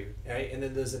necessary, right? And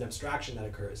then there's an abstraction that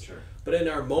occurs. Sure. But in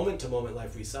our moment-to-moment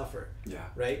life, we suffer,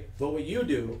 right? But what you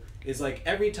do is like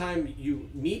every time you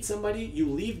meet somebody, you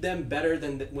leave them better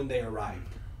than when they arrived.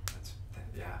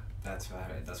 That's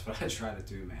what I try to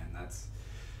do, man.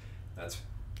 That's.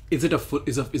 Is it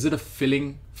a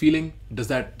feeling? Does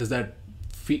that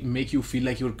make you feel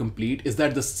like you're complete? Is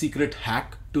that the secret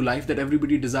hack to life that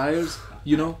everybody desires?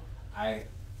 You know, I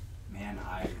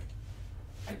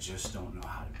just don't know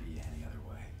how to be any other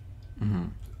way.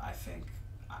 I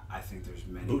think there's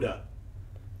many. Buddha.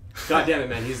 God damn it,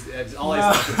 man! He's all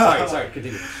I. Sorry.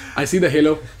 Continue. I see the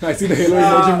halo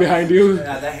emerging behind you.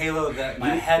 Yeah, the halo that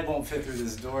my head won't fit through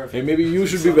this door. Hey, maybe you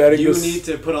should be wearing this. You need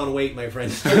to put on weight, my friend.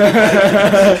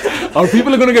 Or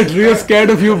people are gonna get real scared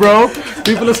of you, bro.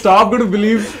 People are gonna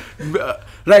believe.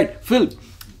 Right, Phil.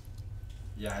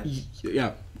 Yeah.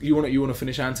 Yeah. You wanna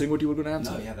finish answering what you were gonna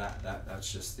answer? No, yeah. That's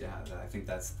just I think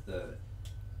that's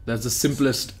the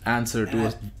simplest answer to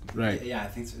us, right? Yeah, I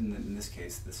think in this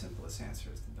case the simplest answer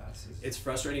is the best. It's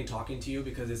frustrating talking to you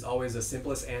because it's always the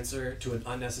simplest answer to an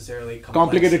unnecessarily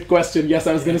complicated question. Yes,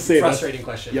 I was going to say frustrating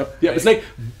question. Yep. Yeah, right? It's like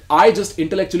I just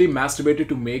intellectually masturbated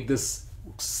to make this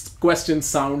question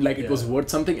sound like it was worth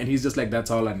something, and he's just like, that's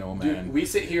all I know, man. Dude, we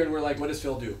sit here and we're like, what does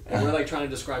Phil do? And we're like trying to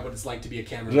describe what it's like to be a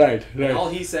cameraman. Right. And all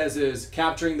he says is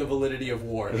capturing the validity of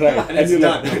war. Right. And it's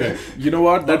done. Like, okay. You know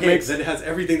what? That makes then it has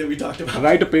everything that we talked about.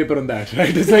 Write a paper on that,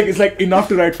 right? It's like enough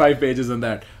to write 5 pages on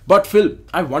that. But Phil,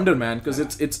 I wonder, man, because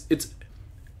it's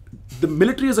the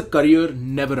military as a career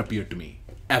never appeared to me.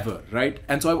 Ever, right?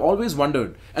 And so I've always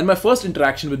wondered, and my first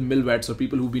interaction with mil-vets or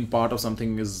people who've been part of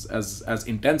something as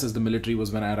intense as the military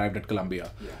was when I arrived at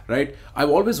Columbia, right? I've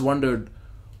always wondered,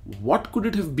 what could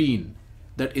it have been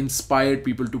that inspired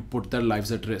people to put their lives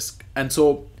at risk? And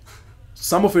so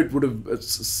some of it would have,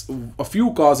 a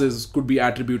few causes could be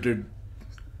attributed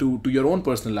to your own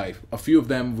personal life. A few of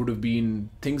them would have been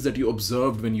things that you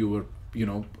observed when you were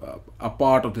a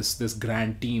part of this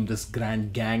grand team, this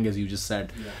grand gang, as you just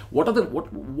said. Yeah.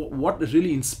 What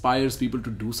really inspires people to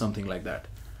do something like that?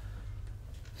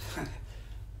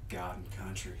 God and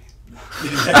country.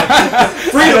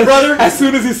 Freedom, brother. As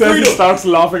soon as he says, he starts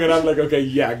laughing, and I'm like, okay,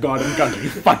 yeah, God and country.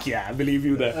 Fuck yeah, I believe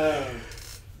you there.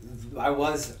 I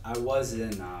was in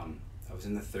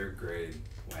the 3rd grade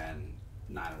when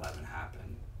 9/11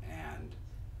 happened, and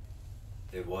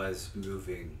it was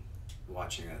moving.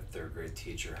 Watching a 3rd grade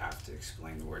teacher have to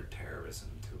explain the word terrorism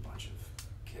to a bunch of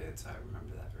kids. I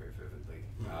remember that very vividly.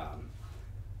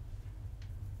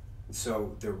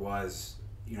 So there was,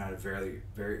 a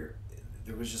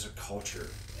there was just a culture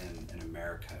in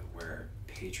America where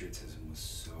patriotism was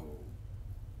so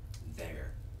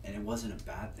there. And it wasn't a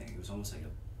bad thing. It was almost like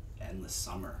an endless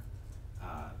summer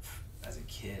as a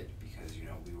kid because,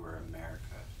 we were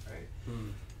America, right?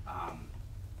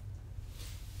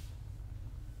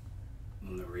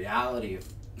 When the reality of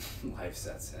life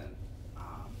sets in,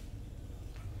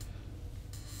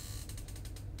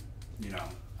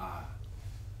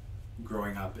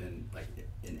 growing up in like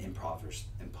an impoverished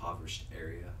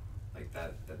area, like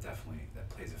that definitely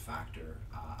plays a factor.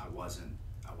 I wasn't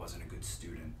a good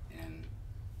student in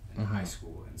high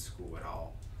school, in school at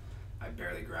all. I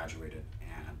barely graduated,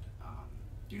 and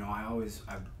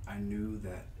I knew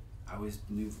that. I always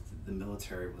knew the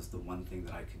military was the one thing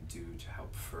that I could do to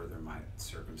help further my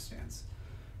circumstance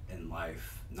in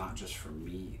life, not just for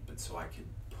me, but so I could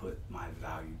put my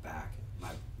value back,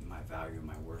 my value and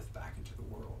my worth back into the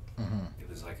world. It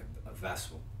was like a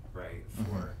vessel, right,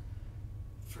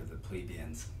 for the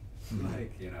plebeians,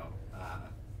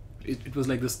 It was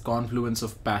like this confluence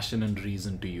of passion and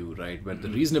reason to you, right? Where the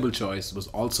reasonable choice was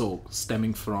also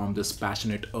stemming from this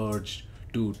passionate urge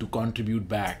to contribute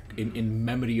back in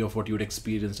memory of what you'd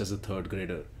experienced as a 3rd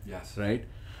grader. Yes. Right?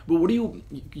 But what do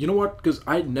you know what? Because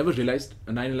I never realized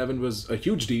 9/11 was a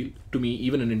huge deal to me,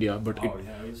 even in India. But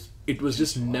it was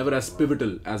just never as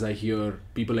pivotal as I hear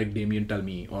people like Damien tell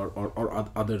me, or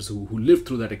others who lived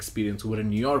through that experience, who were in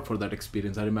New York for that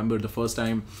experience. I remember the first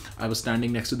time I was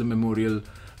standing next to the memorial,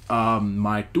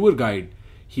 my tour guide,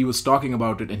 he was talking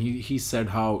about it, and he said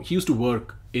how he used to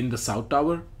work in the South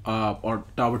Tower, or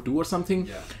Tower 2 or something.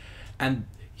 Yeah. And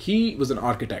he was an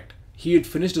architect. He had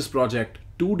finished his project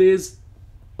 2 days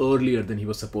earlier than he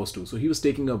was supposed to. So he was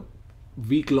taking a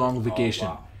week-long vacation.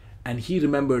 Oh, wow. And he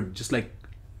remembered just like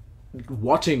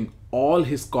watching all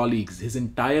his colleagues, his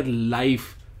entire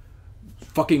life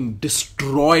fucking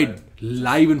destroyed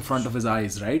live in front of his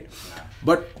eyes, right? Yeah.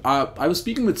 But I was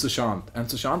speaking with Sushant, and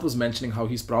Sushant was mentioning how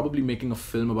he's probably making a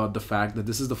film about the fact that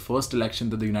this is the first election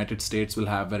that the United States will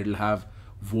have where it'll have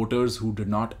voters who did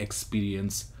not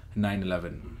experience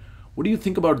 9/11. What do you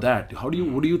think about that? What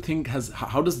do you think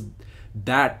how does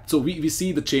that, so we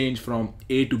see the change from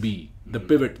A to B, the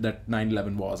pivot that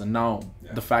 9/11 was, and now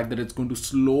the fact that it's going to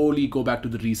slowly go back to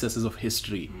the recesses of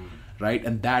history, right?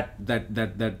 And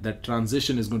that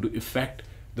transition is going to affect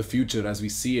the future as we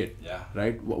see it,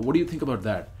 right? What do you think about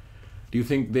that? Do you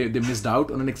think they missed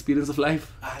out on an experience of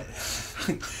life?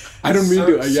 I don't mean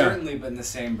to. Certainly, but in the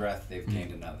same breath, they've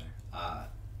gained another.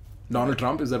 Donald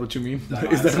Trump, is that what you mean?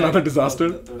 Is that another disaster?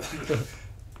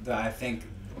 I think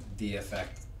the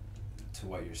effect to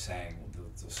what you're saying,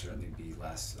 there'll certainly be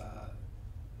less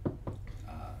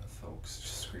folks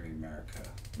screaming America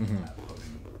at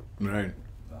podium, right?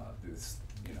 Booths,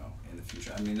 in the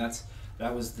future. I mean,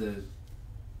 that was the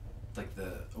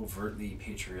overtly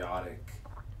patriotic,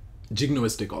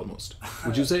 jignoistic almost.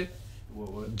 Would you say?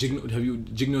 What?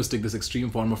 Jignoistic, this extreme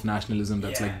form of nationalism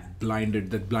that's like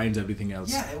that blinds everything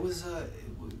else. Yeah, it was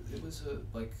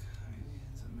like,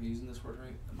 am I using this word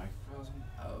right? A microcosm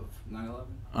of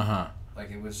 9/11.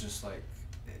 Like it was just like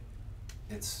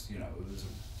it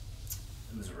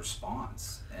was a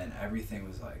response, and everything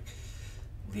was like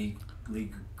Lee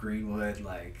Greenwood,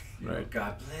 like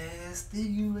God bless the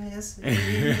USA,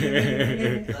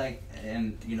 like,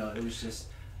 and it was just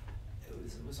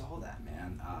it was all that,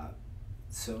 man.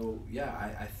 So yeah,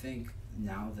 I think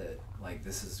now that like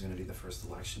this is going to be the first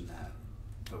election that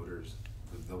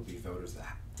there'll be voters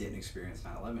that didn't experience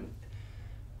 9/11.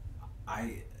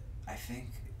 I think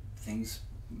things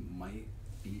might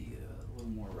be a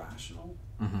little more rational.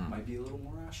 Might be a little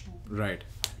more rational. Right.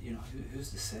 Who's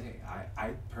to say?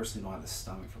 I personally don't have the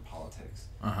stomach for politics.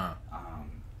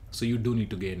 So you do need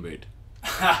to gain weight.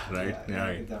 Right. Yeah,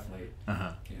 I could definitely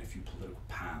gain a few political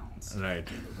pounds. Right.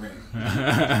 In the ring.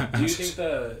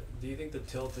 Do you think the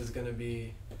tilt is going to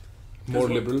be more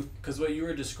liberal? Because what you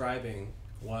were describing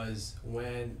was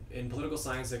when in political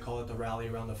science they call it the rally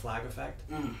around the flag effect,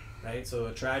 right? So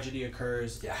a tragedy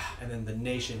occurs, and then the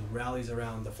nation rallies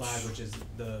around the flag, which is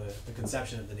the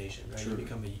conception of the nation, right? True. You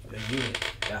become a unit.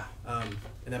 Yeah.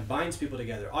 And that binds people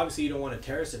together. Obviously, you don't want a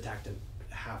terrorist attack to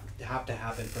have to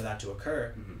happen for that to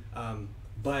occur.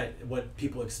 But what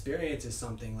people experience is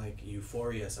something like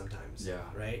euphoria sometimes,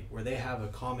 right? Where they have a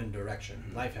common direction.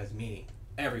 Life has meaning.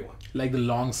 Everyone. Like the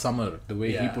long summer, the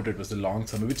way he put it was the long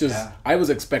summer, which is, I was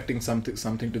expecting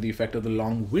something to the effect of the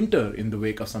long winter in the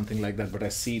wake of something like that, but I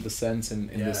see the sense in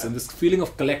this feeling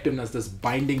of collectiveness, this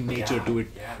binding nature to it.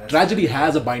 Tragedy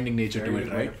has a binding nature to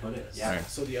it, right? Right.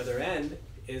 So the other end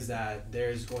is that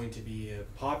there's going to be a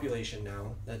population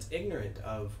now that's ignorant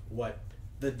of what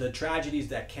the tragedies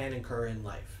that can occur in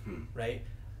life, right?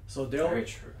 So they'll very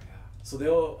true. So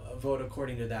they'll vote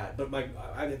according to that. But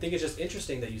I think it's just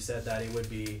interesting that you said that it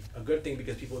would be a good thing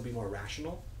because people would be more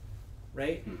rational,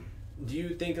 right? Do you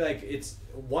think like it's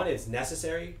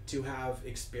necessary to have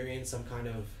experienced some kind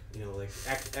of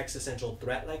existential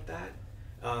threat like that?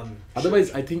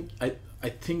 Otherwise, I think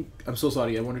I'm so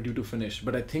sorry. I wanted you to finish,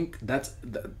 but I think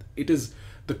it is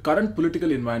the current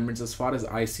political environments, as far as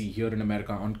I see here in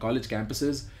America on college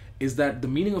campuses, is that the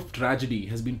meaning of tragedy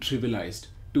has been trivialized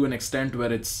to an extent where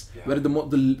where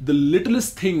the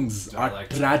littlest things are like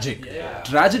tragic.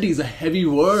 Tragedy is a heavy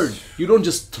word. You don't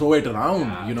just throw it around,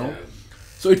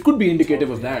 So it could be indicative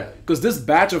of that, because this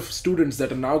batch of students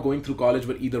that are now going through college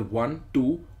were either 1,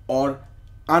 2, or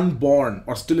unborn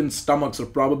or still in stomachs, or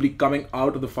probably coming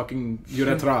out of the fucking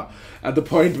urethra at the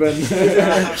point when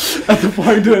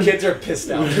kids are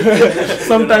pissed out.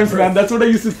 Sometimes, man, that's what I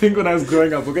used to think when I was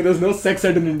growing up. Okay, there's no sex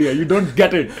ed in India. You don't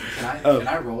get it. Can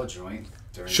I roll a joint?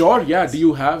 Sure, yeah. Do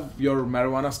you have your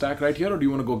marijuana stack right here, or do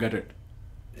you want to go get it?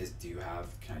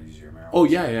 Can I use your marijuana? Oh,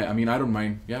 yeah. I mean, I don't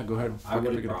mind. Yeah, go ahead. I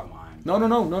would have brought mine.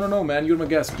 No, man. You're my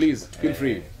guest. Please, feel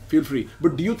free. feel free.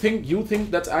 But do you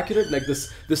think that's accurate? Like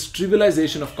this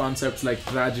trivialization of concepts like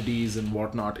tragedies and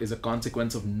whatnot is a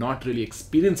consequence of not really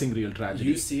experiencing real tragedy.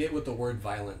 You see it with the word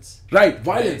violence. Right,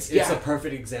 violence. It's a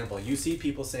perfect example. You see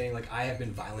people saying like, I have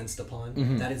been violenced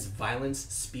upon. That is violence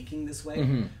speaking this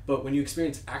way. But when you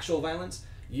experience actual violence,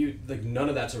 you like none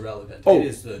of that's irrelevant. Oh, it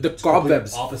is the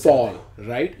cobwebs fall,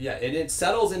 right? Yeah, and it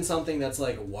settles in something that's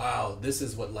like, wow, this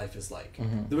is what life is like.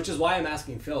 Which is why I'm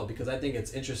asking Phil, because I think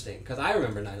it's interesting. Because I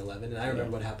remember 9/11, and I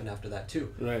remember what happened after that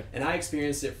too. Right. And I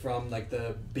experienced it from like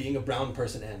the being a brown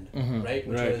person end, right?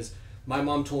 Which was, my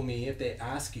mom told me, if they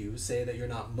ask you, say that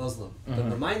you're not Muslim,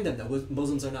 but remind them that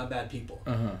Muslims are not bad people.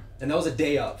 And that was a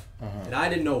day of. And I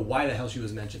didn't know why the hell she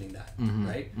was mentioning that,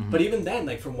 right? But even then,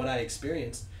 like from what I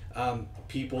experienced,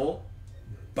 people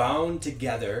bound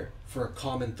together for a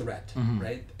common threat,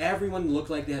 right? Everyone looked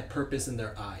like they had purpose in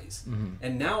their eyes.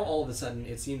 And now all of a sudden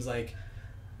it seems like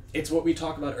it's what we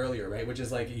talked about earlier, right? Which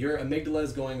is like your amygdala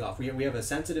is going off. We have a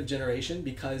sensitive generation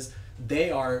because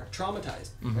they are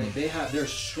traumatized, right? They're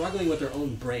struggling with their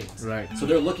own brains, right? So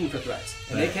they're looking for threats,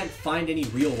 and they can't find any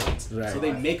real ones, right? So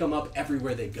they make them up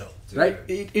everywhere they go, right?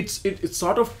 It's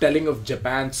sort of telling of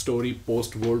Japan's story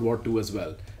post World War II as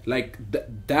well. Like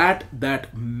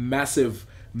that massive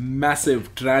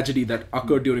tragedy that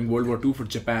occurred during World War II for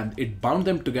Japan, it bound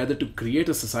them together to create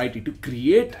a society, to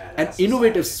create an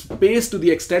innovative space to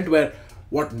the extent where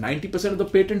 90% of the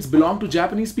patents belong to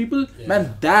Japanese people? Yeah.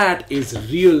 Man, that is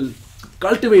real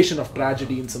cultivation of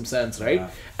tragedy in some sense, right? Yeah.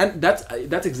 And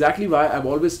that's exactly why I've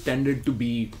always tended to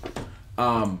be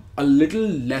a little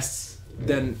less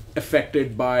than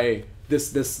affected by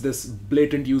this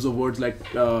blatant use of words like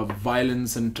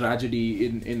violence and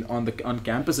tragedy on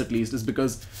campus, at least, is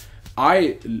because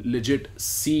I legit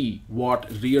see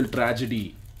what real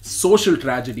tragedy, social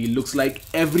tragedy, looks like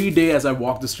every day as I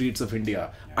walk the streets of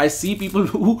India. I see people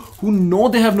who know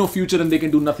they have no future and they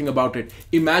can do nothing about it.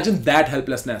 Imagine that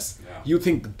helplessness. You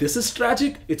think this is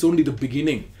tragic? It's only the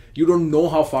beginning. You don't know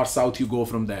how far south you go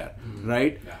from there,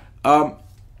 right?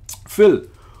 Phil,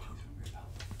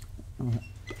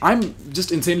 I'm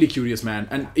just insanely curious, man.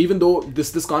 And even though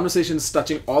this conversation is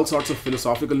touching all sorts of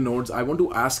philosophical nodes, I want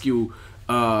to ask you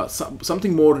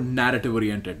something more narrative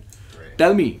oriented. Great.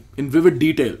 Tell me in vivid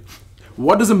detail,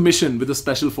 what does a mission with the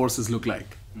Special Forces look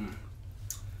like?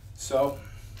 So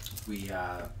we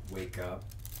wake up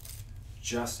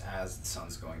just as the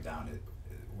sun's going down,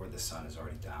 where the sun is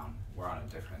already down. We're on a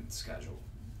different schedule.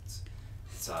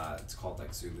 It's called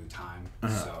like Zulu time.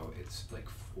 So it's like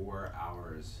 4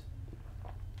 hours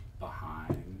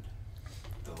behind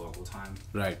the local time.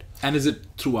 Right. And is it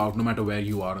throughout, no matter where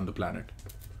you are on the planet?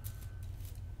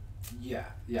 Yeah.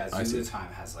 Zulu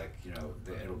time has like,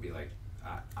 it'll be like,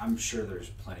 I'm sure there's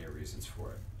plenty of reasons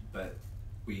for it, but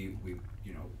we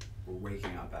we're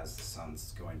waking up as the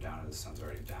sun's going down and the sun's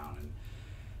already down, and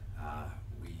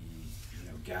we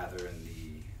gather in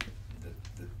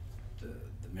the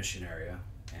mission area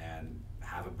and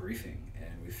have a briefing,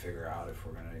 and we figure out if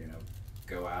we're gonna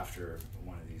go after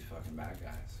one of these fucking bad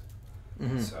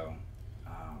guys. So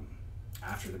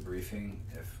after the briefing,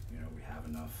 if we have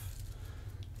enough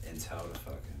intel to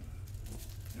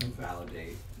fucking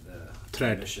validate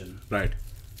the mission, right,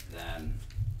 then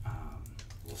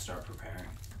we'll start preparing.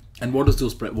 And what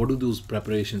do those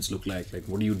preparations look like? Like,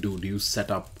 what do you do? Do you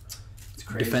set up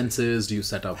defenses? Do you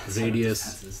set up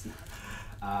radius?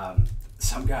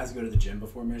 Some guys go to the gym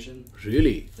before mission.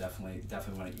 Really? Definitely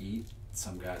want to eat.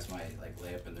 Some guys might like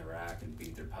lay up in the rack and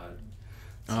beat their pud.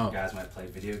 Some guys might play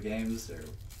video games.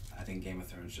 I think Game of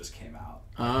Thrones just came out.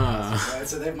 Right?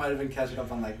 So they might have been catching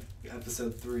up on like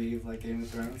episode 3 of like Game of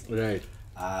Thrones. Right.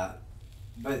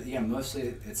 But yeah,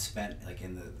 mostly it's spent like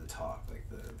in the talk, like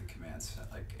the command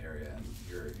like area, and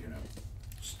you're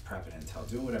just prepping intel,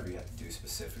 doing whatever you have to do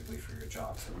specifically for your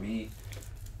job. For me,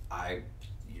 I'm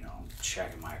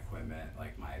checking my equipment,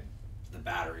 like the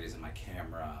batteries in my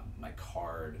camera, my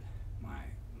card,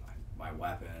 my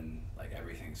weapon, like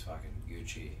everything's fucking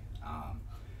Gucci.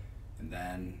 And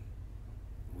then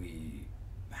we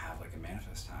have like a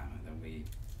manifest time, and then we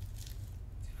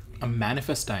a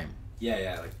manifest time.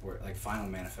 Yeah, like we're like final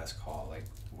manifest call, like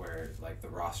where like the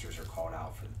rosters are called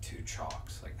out for the 2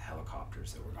 chalks, like the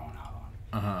helicopters that we're going out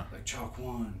on. Like chalk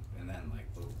 1, and then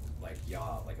like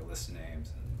y'all, like a list of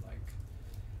names, and like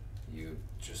you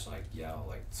just like yell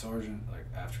like sergeant, like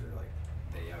after like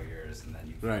they yell yours, and then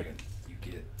you you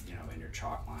get in your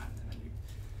chalk line, and then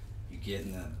you get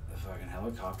in the fucking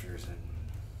helicopters, and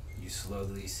you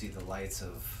slowly see the lights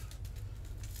of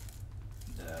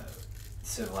the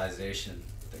civilization,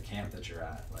 the camp that you're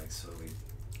at, like slowly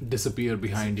disappear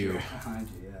behind you.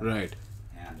 Yeah. Right.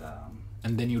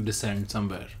 And then you descend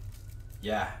somewhere.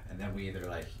 Yeah, and then we either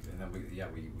like, and then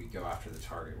we go after the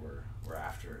target we're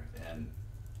after, and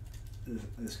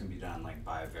this can be done like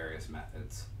by various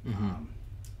methods. The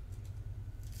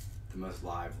most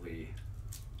lively,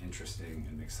 interesting,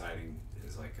 and exciting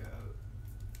is like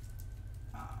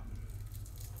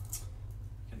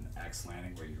an X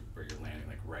landing where you're landing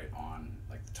like right on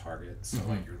like the target. So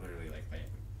like you're literally like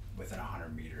within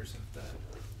 100 meters of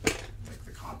the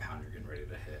compound you're getting ready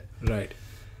to hit. Right.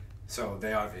 So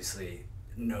they obviously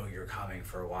know you're coming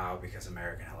for a while because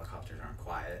American helicopters aren't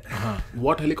quiet.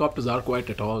 What helicopters are quiet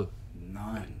at all?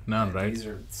 None, right? These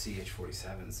are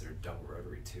CH-47s. They're double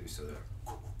rotary too, so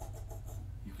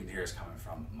you can hear us coming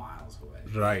from miles away.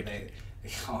 Right.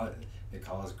 They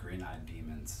call us green-eyed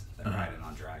demons that ride in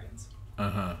on dragons.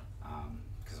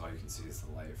 Because all you can see is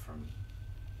the light from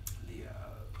the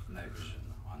night vision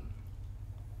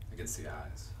against the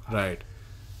eyes. Right.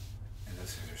 And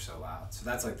those things are so loud. So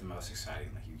that's like the most exciting.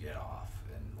 Like you get off,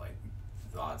 and like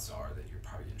the odds are that you're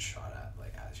probably getting shot at.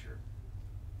 Like as you're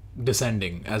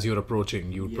descending, as you're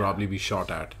approaching, you'd probably be shot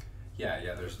at.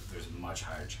 Yeah. There's a much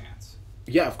higher chance.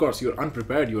 Yeah, of course. You're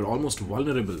unprepared. You're almost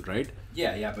vulnerable, right?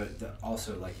 Yeah. But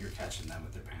also like you're catching them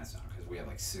with their pants down because we have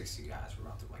like 60 guys. We're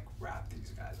about to like wrap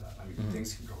these guys up. I mean,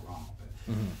 things can go wrong, but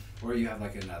or you have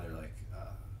like another like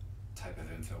type of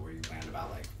info where you land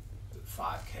about like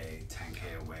 5K,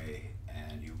 10K away,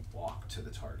 and you walk to the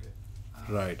target.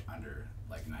 Right. Under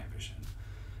like night vision,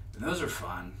 and those are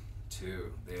fun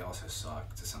too. They also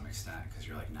suck to some extent because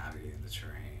you're like navigating the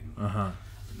terrain. And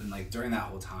then like during that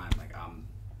whole time, like I'm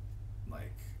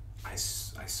like I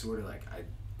sort of like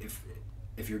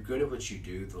if you're good at what you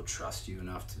do, they'll trust you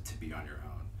enough to be on your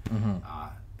own.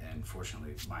 And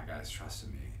fortunately, my guys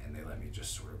trusted me, and they let me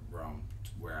just sort of roam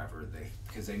wherever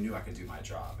because they knew I could do my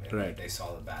job. And right. They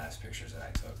saw the badass pictures that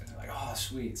I took, and they're like, "Oh,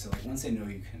 sweet!" So like once they know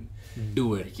you can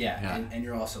do it, like, and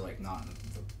you're also like not in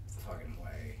the fucking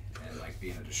way, and like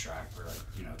being a distractor, like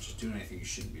just doing anything you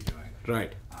shouldn't be doing.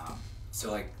 Right.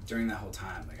 So like during that whole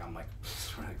time, like I'm like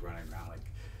sort of like running around,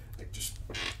 like just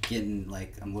getting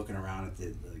like I'm looking around at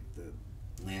the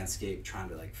landscape, trying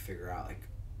to like figure out like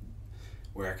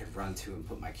where I could run to and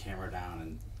put my camera down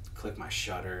and click my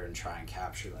shutter and try and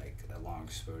capture like a long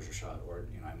exposure shot, or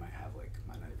I might have like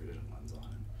my night vision lens on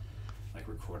and like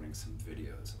recording some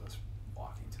videos of us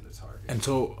walking to the target. And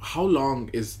so how long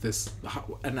is this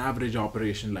an average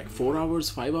operation? Like 4 hours,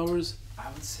 5 hours? I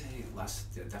would say less,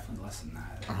 definitely less than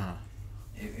that.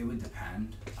 It would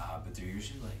depend, but they're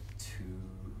usually like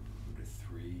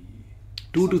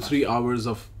 2 to 3 hours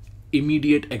of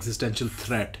immediate existential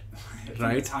threat. From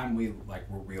right? the time we're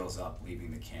wheels up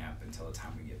leaving the camp until the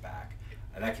time we get back,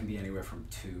 that can be anywhere from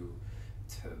 2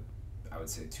 to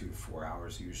 4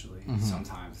 hours usually.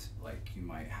 Sometimes like you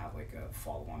might have like a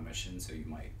follow-on mission, so you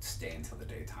might stay until the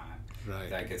daytime. Right.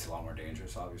 That gets a lot more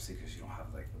dangerous, obviously, because you don't have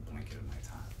like the blanket of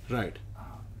nighttime. Right.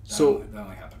 That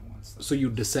only happened once. Though. So you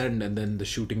descend, and then the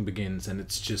shooting begins, and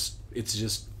it's just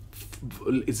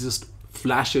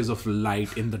flashes of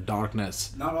light in the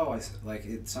darkness. Not always. Like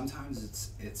sometimes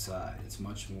it's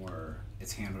much more.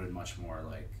 It's handled much more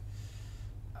like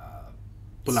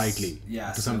politely.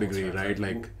 Yeah, to some degree, terms. right?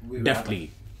 Like we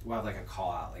deftly. We'll have like a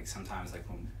call out. Like sometimes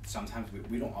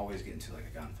we don't always get into like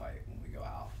a gunfight when we go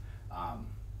out.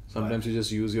 Sometimes you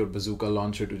just use your bazooka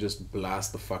launcher to just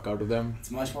blast the fuck out of them.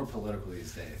 It's much more political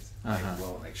these days. Like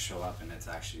we'll like show up, and it's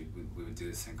actually we would do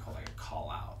this thing called like a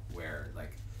call out, where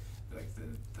like the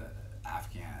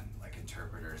Afghan like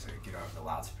interpreters like get over the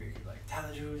loudspeaker like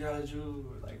Talaju,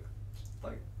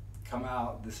 like come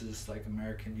out. This is like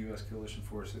American U.S. coalition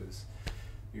forces.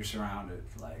 You're surrounded,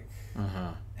 like,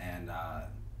 and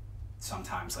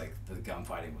sometimes like the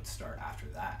gunfighting would start after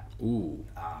that. Ooh.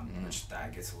 Which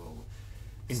that gets a little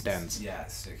intense. Yeah,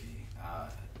 sticky.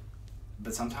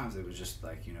 But sometimes it was just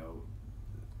like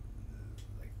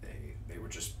like they were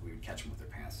just we would catch them with their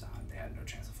pants down. They had no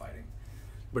chance of fighting.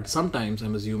 But sometimes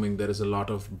I'm assuming there is a lot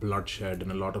of bloodshed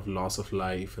and a lot of loss of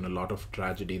life and a lot of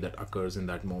tragedy that occurs in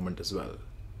that moment as well,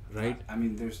 right? I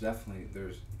mean, there's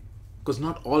because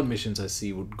not all missions I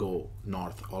see would go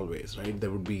north always, right?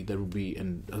 There would be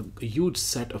a huge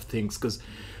set of things, because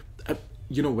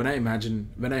when I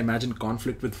imagine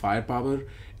conflict with firepower,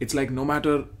 it's like no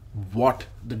matter what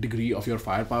the degree of your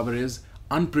firepower is,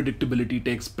 unpredictability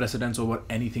takes precedence over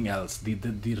anything else.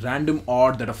 The random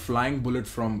odd that a flying bullet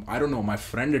from, I don't know, my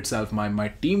friend itself, my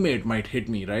teammate might hit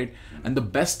me, right? And the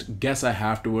best guess I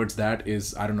have towards that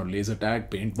is, I don't know, laser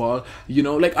tag, paintball,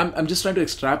 like I'm just trying to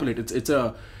extrapolate.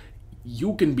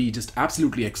 You can be just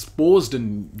absolutely exposed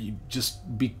and you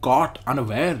just be caught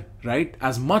unaware, right?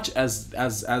 As much as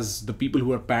the people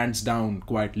who are pants down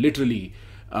quite literally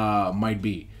might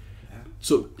be.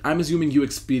 So I'm assuming you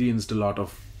experienced a lot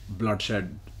of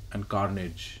bloodshed and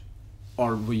carnage,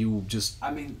 or were you just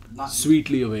not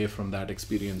sweetly away from that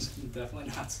experience?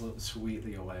 Definitely not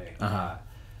sweetly away.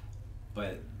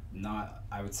 But not.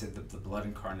 I would say that the blood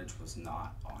and carnage was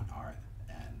not on our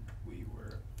end. We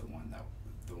were the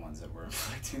ones that were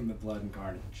inflicting the blood and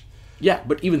carnage. Yeah,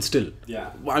 but even still. Yeah.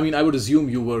 I mean, I would assume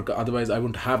you were. Otherwise, I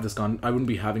wouldn't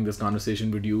be having this conversation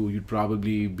with you. You'd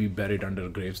probably be buried under a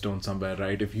gravestone somewhere,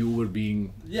 right? If you were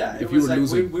being. Yeah. If you were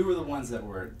losing. We were the ones that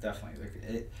were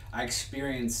definitely I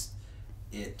experienced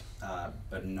it,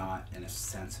 but not in a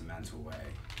sentimental way,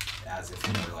 as if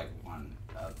you were like one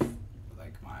of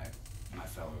like my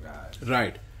fellow guys.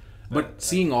 Right. But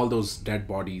seeing all those dead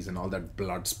bodies and all that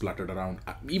blood spluttered around,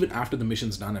 even after the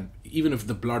mission's done, and even if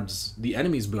the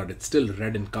enemy's blood, it's still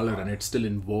red in color and it still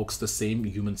invokes the same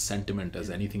human sentiment as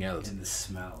anything else. And the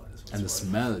smell is what's And the worse.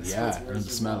 smell, That's yeah, what's and worse the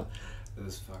as smell. well.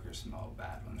 Those fuckers smell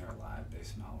bad when they're alive. They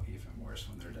smell even worse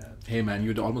when they're dead. Hey man,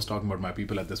 you're almost talking about my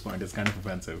people at this point. It's kind of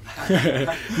offensive.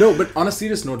 No, but on a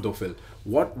serious note though, Phil,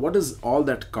 what does all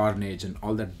that carnage and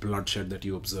all that bloodshed that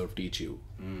you observed teach you?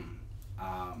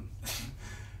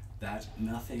 That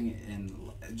nothing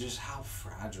in just how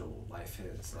fragile life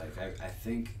is. Like I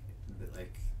think that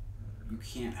like you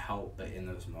can't help but in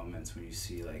those moments when you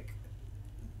see like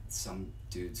some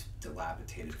dude's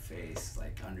dilapidated face,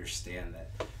 like understand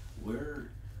that we're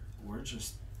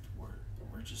just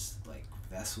like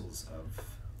vessels of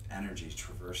energy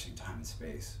traversing time and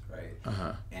space,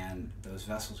 right? And those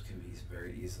vessels can be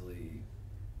very easily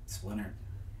splintered,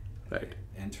 Right.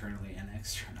 internally and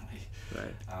externally,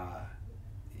 Right.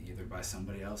 Either by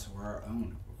somebody else or our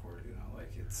own accord.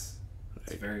 Like it's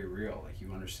very real. Like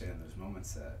you understand those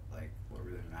moments that like what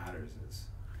really matters is.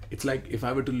 It's like if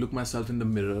I were to look myself in the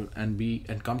mirror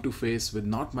and come to face with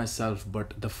not myself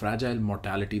but the fragile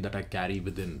mortality that I carry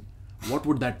within, what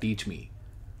would that teach me?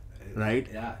 Right?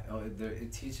 Yeah.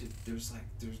 It teaches. There's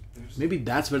Maybe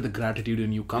that's where the gratitude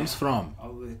in you comes from.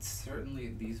 Oh, it's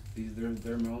certainly these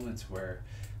there are moments where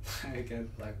I get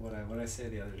like what I said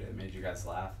the other day made you guys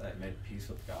laugh. I made peace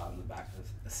with God in the back of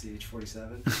a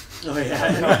CH-47. Oh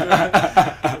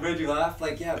yeah. It made you laugh.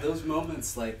 Like yeah, those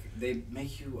moments like they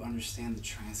make you understand the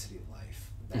transit of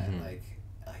life. That like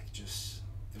just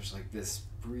there's like this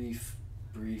brief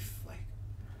like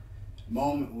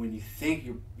moment when you think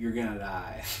you're gonna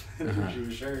die, you're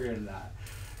sure you're gonna die,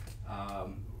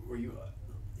 where you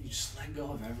just let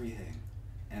go of everything,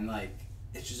 and like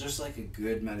it's just like a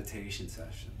good meditation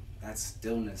session. That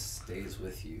stillness stays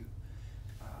with you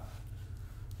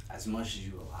as much as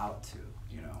you allow it to,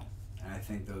 and I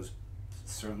think those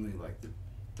certainly like the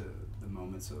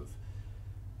moments of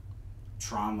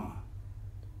trauma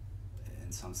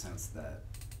in some sense that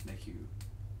make you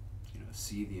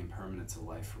see the impermanence of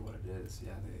life for what it is.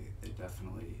 Yeah, they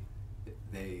definitely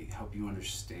they help you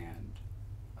understand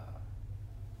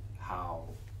how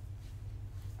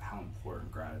important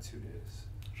gratitude is.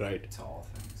 Right. To all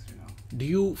things, Do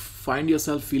you find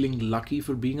yourself feeling lucky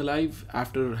for being alive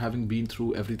after having been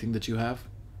through everything that you have?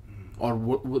 Or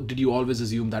did you always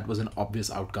assume that was an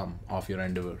obvious outcome of your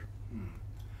endeavor?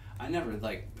 I never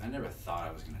thought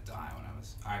I was gonna die when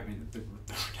I mean, there were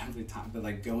definitely times, but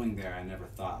like going there, I never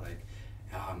thought like,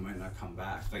 oh, I might not come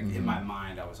back. Like in my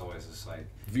mind, I was always just like,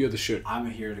 View the shit. I'm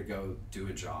here to go do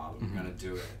a job. I'm gonna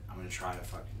do it. I'm gonna try to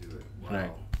fucking do it well.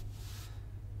 Right.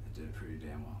 I did it pretty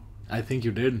damn well. I think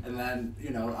you did. And then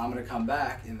I'm gonna come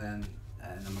back, and I'm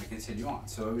gonna continue on.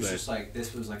 So it was just like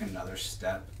this was like another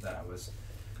step that I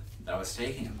was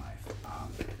taking in life.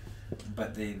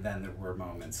 But then there were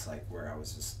moments like where I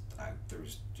was just there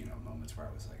was moments where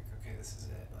I was like, okay, this is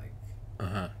it, like.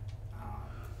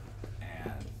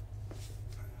 And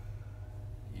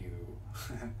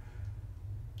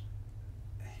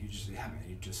you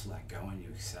just let go and you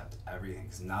accept everything,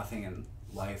 because nothing in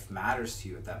life matters to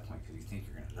you at that point because you think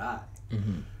you're gonna die.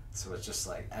 So it's just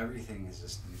like everything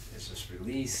is just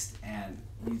released, and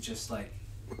you just like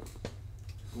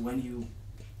when you're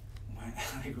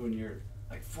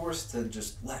like forced to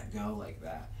just let go like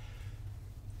that.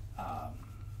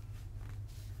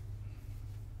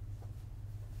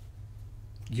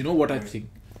 You know what I think?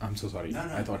 I'm so sorry. No,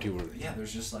 I thought you were. Yeah,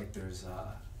 there's just like there's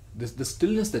the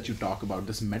stillness that you talk about,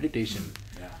 this meditation.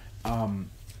 Yeah.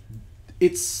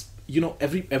 It's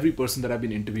every person that I've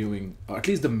been interviewing, or at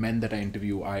least the men that I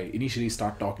interview, I initially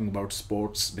start talking about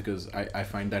sports because I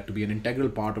find that to be an integral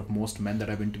part of most men that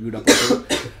I've interviewed up until.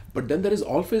 But then there is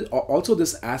also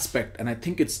this aspect, and I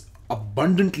think it's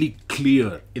abundantly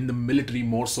clear in the military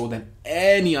more so than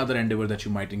any other endeavor that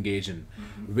you might engage in,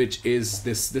 which is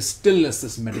this stillness,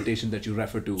 this meditation that you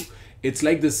refer to. it's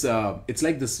like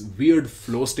this weird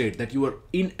flow state that you are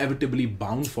inevitably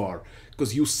bound for,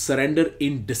 because you surrender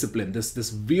in discipline.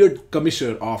 This weird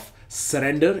commissure of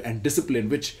surrender and discipline,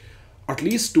 which at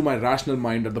least to my rational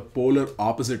mind are the polar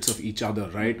opposites of each other,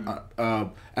 right?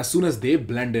 As soon as they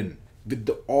blend in with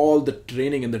all the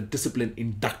training and the discipline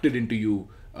inducted into you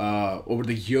over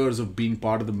the years of being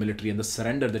part of the military, and the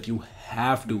surrender that you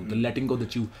have to, the letting go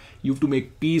that you have to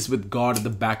make peace with God at the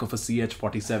back of a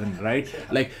CH-47, right?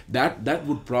 Like that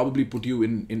would probably put you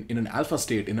in an alpha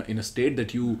state, in a state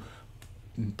that you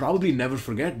probably never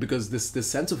forget, because this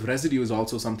sense of residue is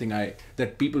also something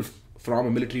that people from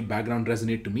a military background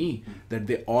resonate to me, that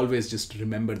they always just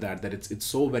remember that it's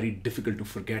so very difficult to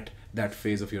forget that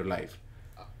phase of your life.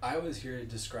 I always hear it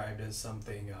described as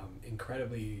something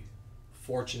incredibly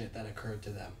fortunate that occurred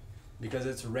to them, because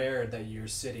it's rare that you're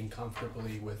sitting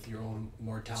comfortably with your own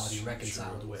mortality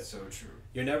reconciled with. So true.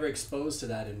 You're never exposed to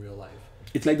that in real life.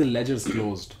 It's like the ledger's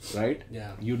closed, right?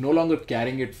 Yeah. You're no longer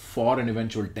carrying it for an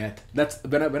eventual death. That's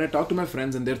when I talk to my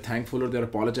friends and they're thankful or they're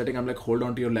apologetic, I'm like, hold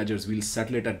on to your ledgers. We'll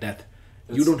settle it at death.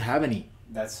 You don't have any.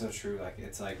 That's so true. Like,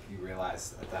 it's like you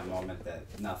realize at that moment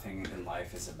that nothing in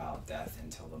life is about death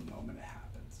until the moment it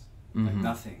happens. Like,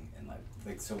 nothing in life.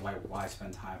 Like, so why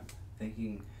spend time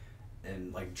thinking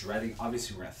and like dreading?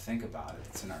 Obviously, we're gonna think about it.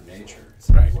 It's in our nature. It's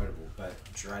unavoidable. But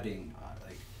dreading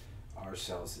like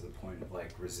ourselves to the point of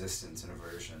like resistance and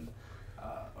aversion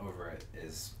over it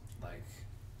is like,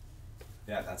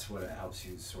 yeah, that's what it helps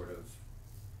you sort of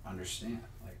understand.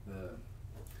 Like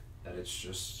that it's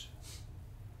just.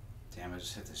 Damn, I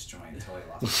just hit this joint and totally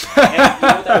lost it. And you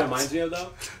know what that reminds me of,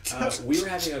 though? We were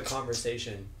having a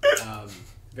conversation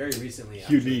very recently.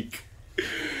 Actually. Unique.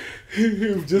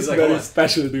 Just like, very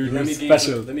special, dude. Let me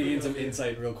special. gain some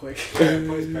insight real quick.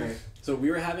 So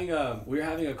we were having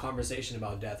a conversation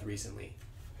about death recently,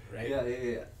 right?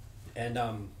 Yeah. And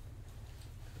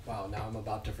wow, now I'm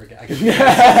about to forget. I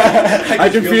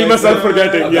can feel myself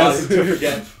forgetting. Yes. To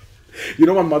forget. You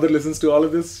know, my mother listens to all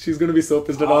of this. She's going to be so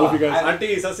pissed at all of you guys.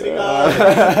 Auntie, sat sri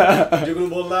akal. Jugnu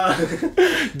bolna.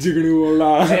 Jugnu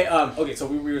bolna. Hey, okay, so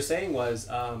what we were saying was,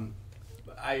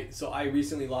 I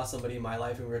recently lost somebody in my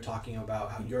life, and we were talking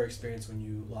about how your experience when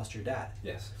you lost your dad.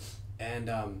 Yes. And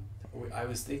I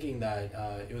was thinking that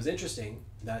it was interesting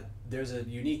that there's a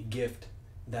unique gift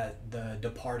that the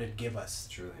departed give us,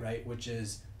 Truly. right? Which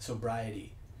is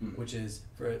sobriety, which is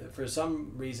for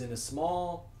some reason a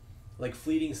small, like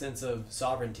fleeting sense of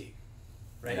sovereignty,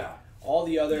 right? Yeah. All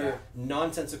the other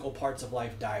nonsensical parts of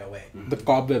life die away. The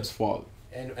cobwebs fall.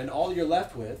 And all you're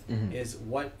left with is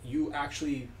what you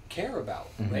actually care about,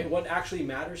 right? What actually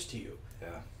matters to you. Yeah.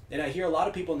 And I hear a lot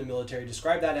of people in the military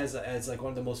describe that as like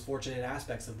one of the most fortunate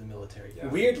aspects of the military. Yeah.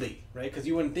 Weirdly, right? Because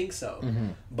you wouldn't think so.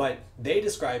 But they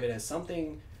describe it as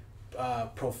something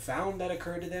profound that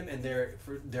occurred to them, and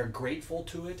they're grateful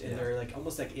to it, and they're like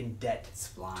almost like in debt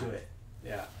to it.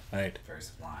 Yeah. Right. Very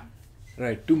sublime.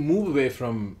 Right. To move away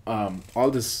from all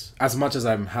this, as much as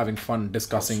I'm having fun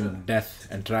discussing death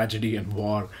and tragedy and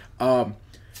war,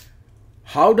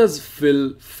 how does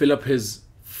Phil fill up his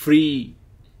free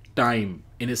time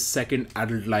in his second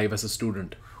adult life as a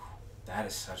student? That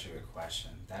is such a good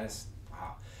question. That is,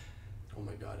 wow. Oh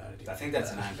my God. I think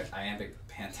that's an iambic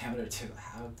pentameter too.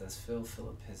 How does Phil fill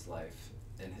up his life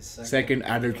in his second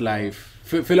adult life?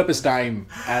 Fill up his time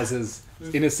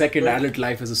in his second adult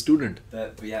life as a student.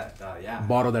 Yeah.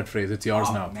 Borrow that phrase. It's yours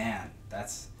now. Man,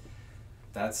 that's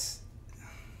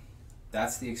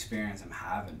the experience I'm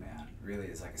having, man. Really,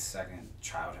 it's like a second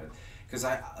childhood. Because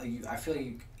I feel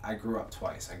like I grew up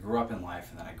twice. I grew up in life,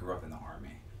 and then I grew up in the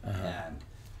army. And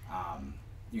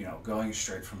going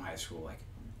straight from high school, like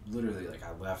literally, like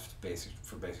I left basic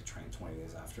training 20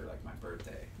 days after like my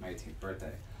 18th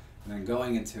birthday. And then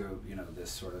going into,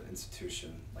 this sort of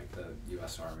institution like the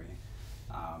U.S. Army,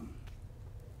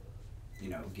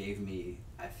 gave me,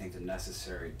 I think, the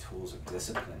necessary tools of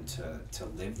discipline to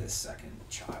live this second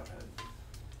childhood.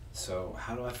 So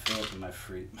how do I fill up my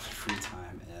free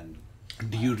time? And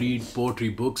do you read poetry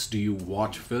books? Do you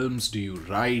watch films? Do you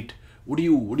write? What do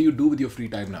you do with your free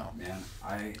time now? Man,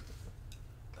 my free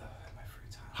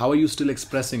time. How are you still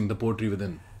expressing the poetry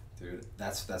within? Dude,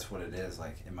 that's what it is.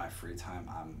 Like in my free time,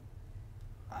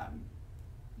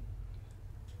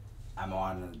 I'm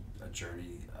on a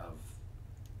journey of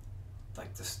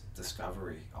like this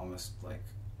discovery, almost like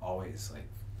always. Like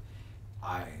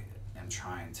I am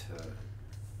trying to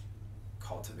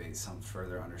cultivate some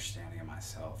further understanding of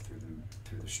myself through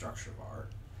the structure of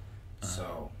art.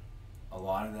 So a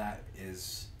lot of that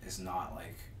is not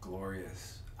like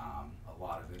glorious. A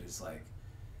lot of it is like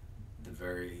the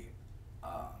very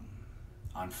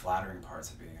unflattering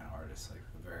parts of being an artist, like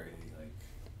the very like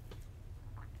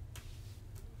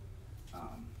I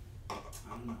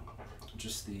don't know,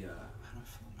 just the how do I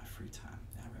feel in my free time?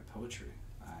 Yeah, I write poetry.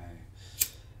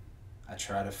 I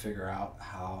try to figure out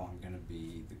how I'm gonna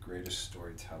be the greatest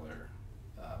storyteller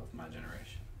of my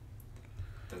generation.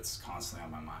 That's constantly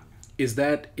on my mind. Is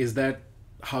that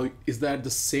the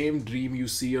same dream you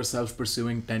see yourself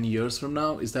pursuing 10 years from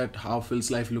now? Is that how Phil's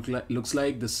life looks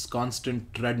like? This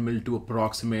constant treadmill to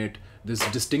approximate this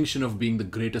distinction of being the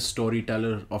greatest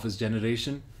storyteller of his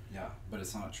generation? Yeah, but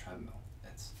it's not a treadmill.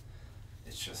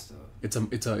 It's just a.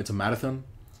 It's a marathon.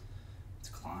 It's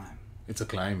a climb. It's a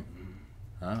climb.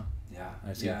 Huh? Yeah.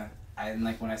 I see. Yeah. And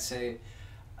like when I say,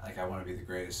 like I want to be the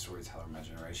greatest storyteller of my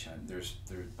generation, there's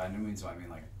by no means do I mean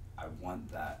like I want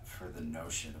that for the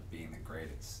notion of being the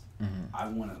greatest. I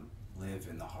want to live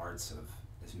in the hearts of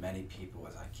as many people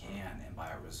as I can, and by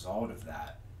a result of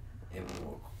that, it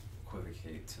will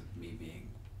equivocate to me being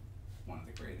one of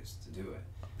the greatest to do it.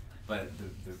 But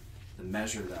the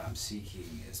measure that I'm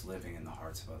seeking is living in the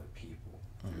hearts of other people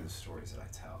through the stories that I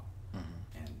tell.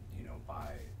 And, you know, by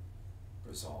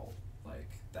result, like,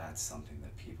 that's something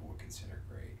that people would consider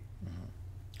great.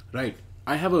 Right.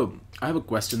 I have a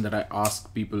question that I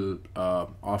ask people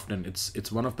often.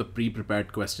 It's one of the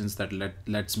pre-prepared questions that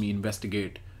lets me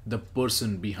investigate the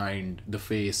person behind the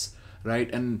face, right?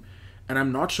 And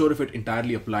I'm not sure if it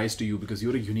entirely applies to you because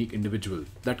you're a unique individual.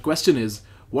 That question is,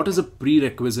 what is a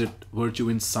prerequisite virtue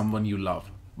in someone you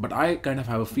love? But I kind of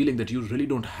have a feeling that you really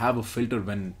don't have a filter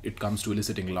when it comes to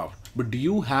eliciting love. But do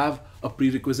you have a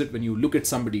prerequisite when you look at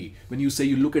somebody? When you say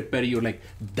you look at Perry, you're like,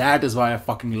 that is why I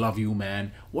fucking love you,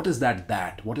 man. What is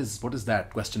that? What is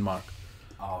that? Question mark.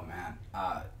 Oh man,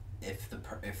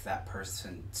 if that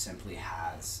person simply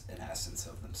has an essence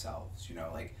of themselves, you know,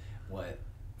 like what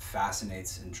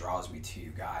fascinates and draws me to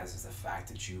you guys is the fact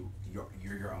that you're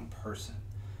your own person.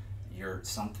 You're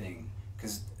something,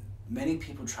 because many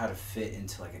people try to fit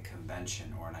into like a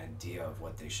convention or an idea of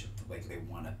what they should, like they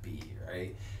want to be,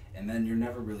 right? And then you're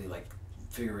never really like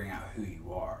figuring out who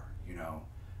you are, you know.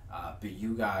 But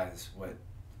you guys,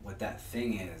 what that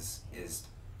thing is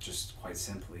just quite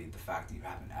simply the fact that you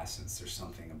have an essence. There's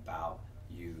something about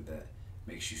you that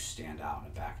makes you stand out in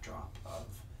a backdrop of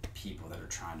people that are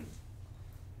trying to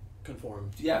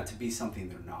conform. Yeah, to be something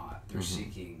they're not. They're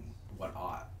seeking what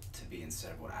ought to be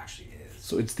instead of what actually is.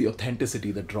 So it's the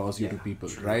authenticity that draws you to people,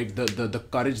 true. Right? The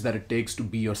courage that it takes to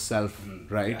be yourself,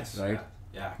 right? Yes, right?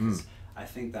 Yeah, because I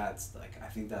think that's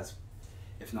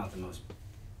if not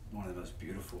one of the most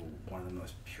beautiful, one of the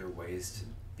most pure ways to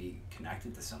be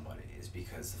connected to somebody is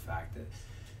because the fact that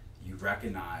you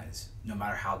recognize no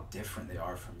matter how different they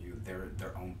are from you, they're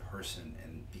their own person,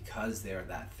 and because they're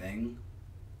that thing,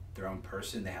 their own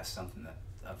person, they have something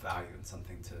of value and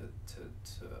something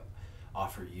to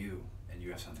offer you, and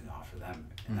you have something to offer them,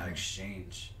 and that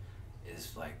exchange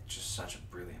is like just such a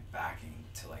brilliant backing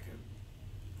to like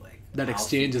that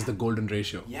exchange is the golden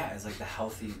ratio. Yeah, it's like the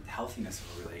healthiness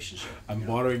of a relationship. I'm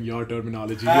borrowing your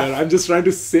terminology here. I'm just trying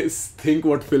to think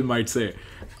what Phil might say.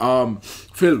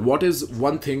 Phil, what is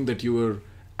one thing that you were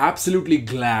absolutely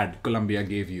glad Colombia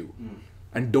gave you?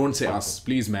 And don't say us,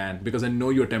 please, man, because I know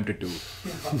you're tempted to.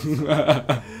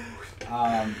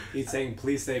 He's saying,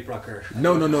 please say Brucker.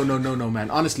 No,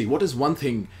 man. Honestly, what is one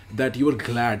thing that you were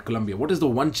glad Colombia? What is the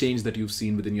one change that you've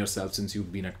seen within yourself since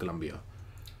you've been at Colombia?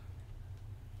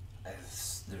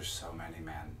 There's so many,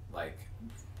 man. Like,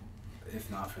 if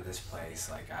not for this place,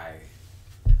 like I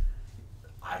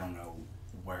don't know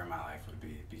where my life would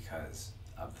be because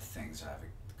of the things I've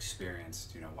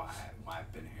experienced. You know, why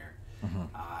I've been here.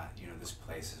 You know, this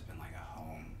place has been like a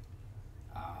home,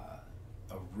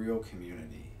 a real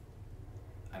community.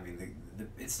 I mean,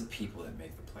 it's the people that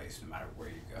make the place, no matter where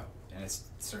you go. And it's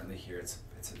certainly here. It's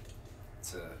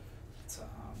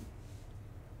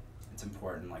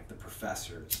important, like the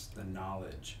professors, the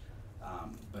knowledge,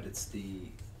 but I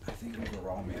think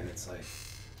overall, man, it's like,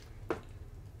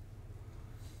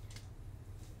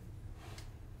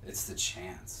 it's the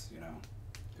chance, you know.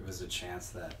 It was a chance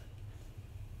that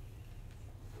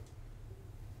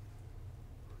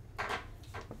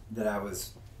I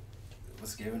was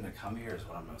given to come here is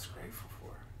what I'm most grateful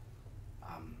for.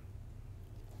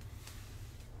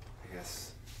 I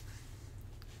guess,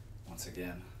 once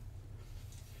again,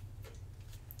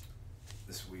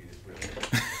 this weed is really...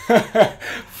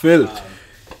 Phil.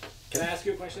 Can I ask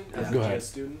you a question? As Go a ahead. GS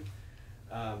student.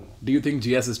 Do you think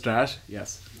GS is trash?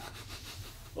 Yes.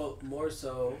 Well, more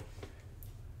so,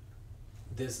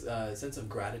 this sense of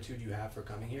gratitude you have for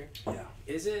coming here. Yeah.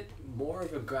 Is it more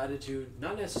of a gratitude,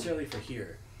 not necessarily for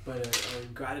here, but a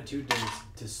gratitude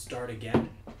to start again?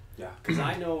 Yeah. Because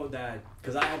I know that,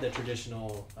 because I had the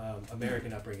traditional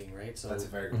American upbringing, right? So that's a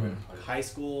very good way to put it. High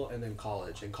school and then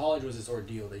college. And college was this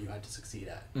ordeal that you had to succeed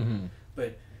at. Mm-hmm.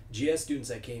 But GS students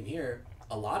that came here,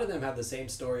 a lot of them have the same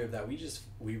story of that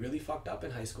we really fucked up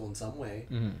in high school in some way.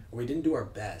 Mm-hmm. We didn't do our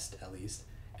best, at least.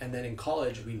 And then in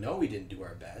college, we know we didn't do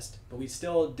our best, but we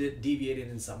still deviated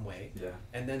in some way. Yeah.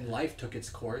 And then life took its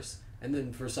course. And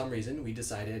then for some reason, we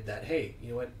decided that, hey, you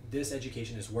know what? This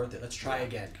education is worth it. Let's try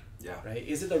again. Yeah. Right?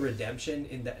 Is it the redemption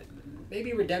in that?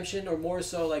 Maybe redemption, or more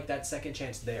so like that second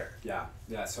chance there. Yeah.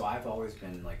 Yeah. So I've always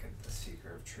been like a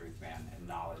seeker of truth, man, and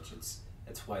knowledge. It's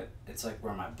like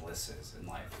where my bliss is in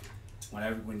life.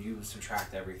 When you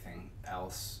subtract everything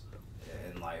else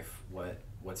in life,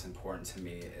 what's important to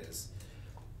me is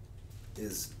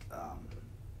the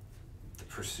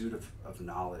pursuit of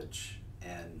knowledge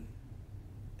and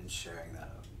sharing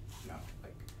that,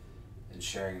 like, and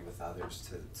sharing it with others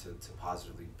to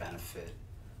positively benefit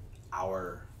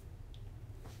our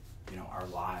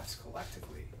lives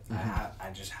collectively. Mm-hmm.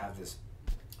 I just have this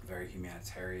very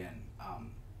humanitarian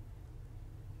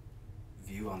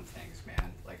view on things,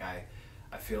 man. Like I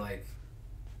feel like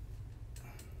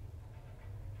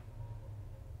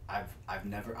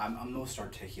I'm most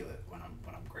articulate when I'm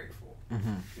grateful.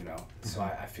 Mm-hmm. So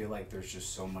I feel like there's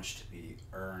just so much to be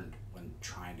earned when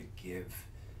trying to give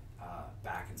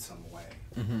back in some way.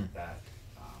 Mm-hmm. That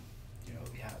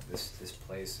this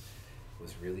place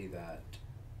was really that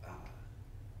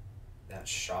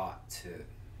shot to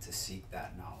seek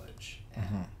that knowledge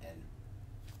and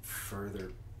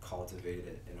further cultivate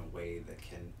it in a way that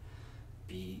can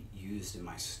be used in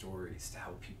my stories to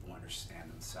help people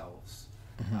understand themselves.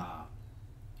 Mm-hmm.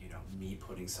 Me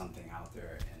putting something out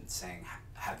there and saying,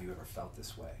 have you ever felt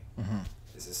this way? Mm-hmm.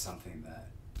 Is this something that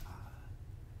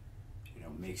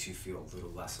makes you feel a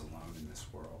little less alone in this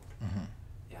world? Mm-hmm.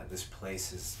 Yeah, this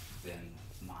place has been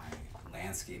my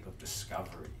landscape of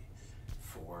discovery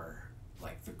for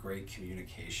like the great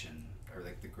communication, or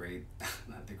like the great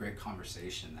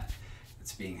conversation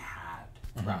that's being had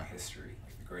throughout history,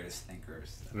 like the greatest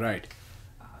thinkers, right,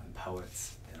 and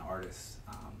poets and artists.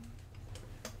 I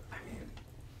mean,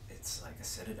 it's like a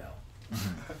citadel.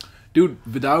 Dude.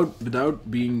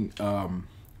 Without being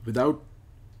without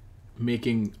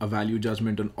making a value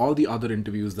judgment on all the other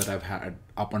interviews that I've had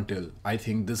up until, I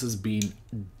think this has been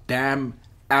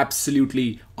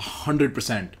absolutely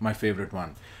 100% my favorite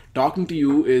one. Talking to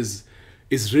you is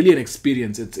really an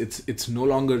experience. It's no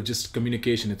longer just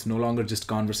communication. It's no longer just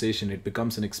conversation. It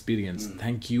becomes an experience.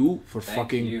 Thank you for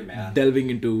delving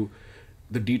into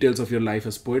the details of your life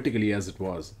as poetically as it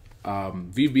was.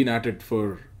 We've been at it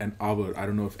for an hour. I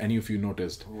don't know if any of you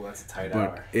noticed. Ooh, that's a tight but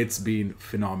hour. It's been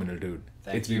phenomenal, dude.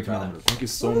 Thank you, been phenomenal. brother. Thank you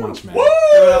so much, man. Give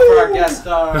it up for our guest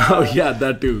star. Oh yeah,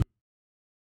 that too.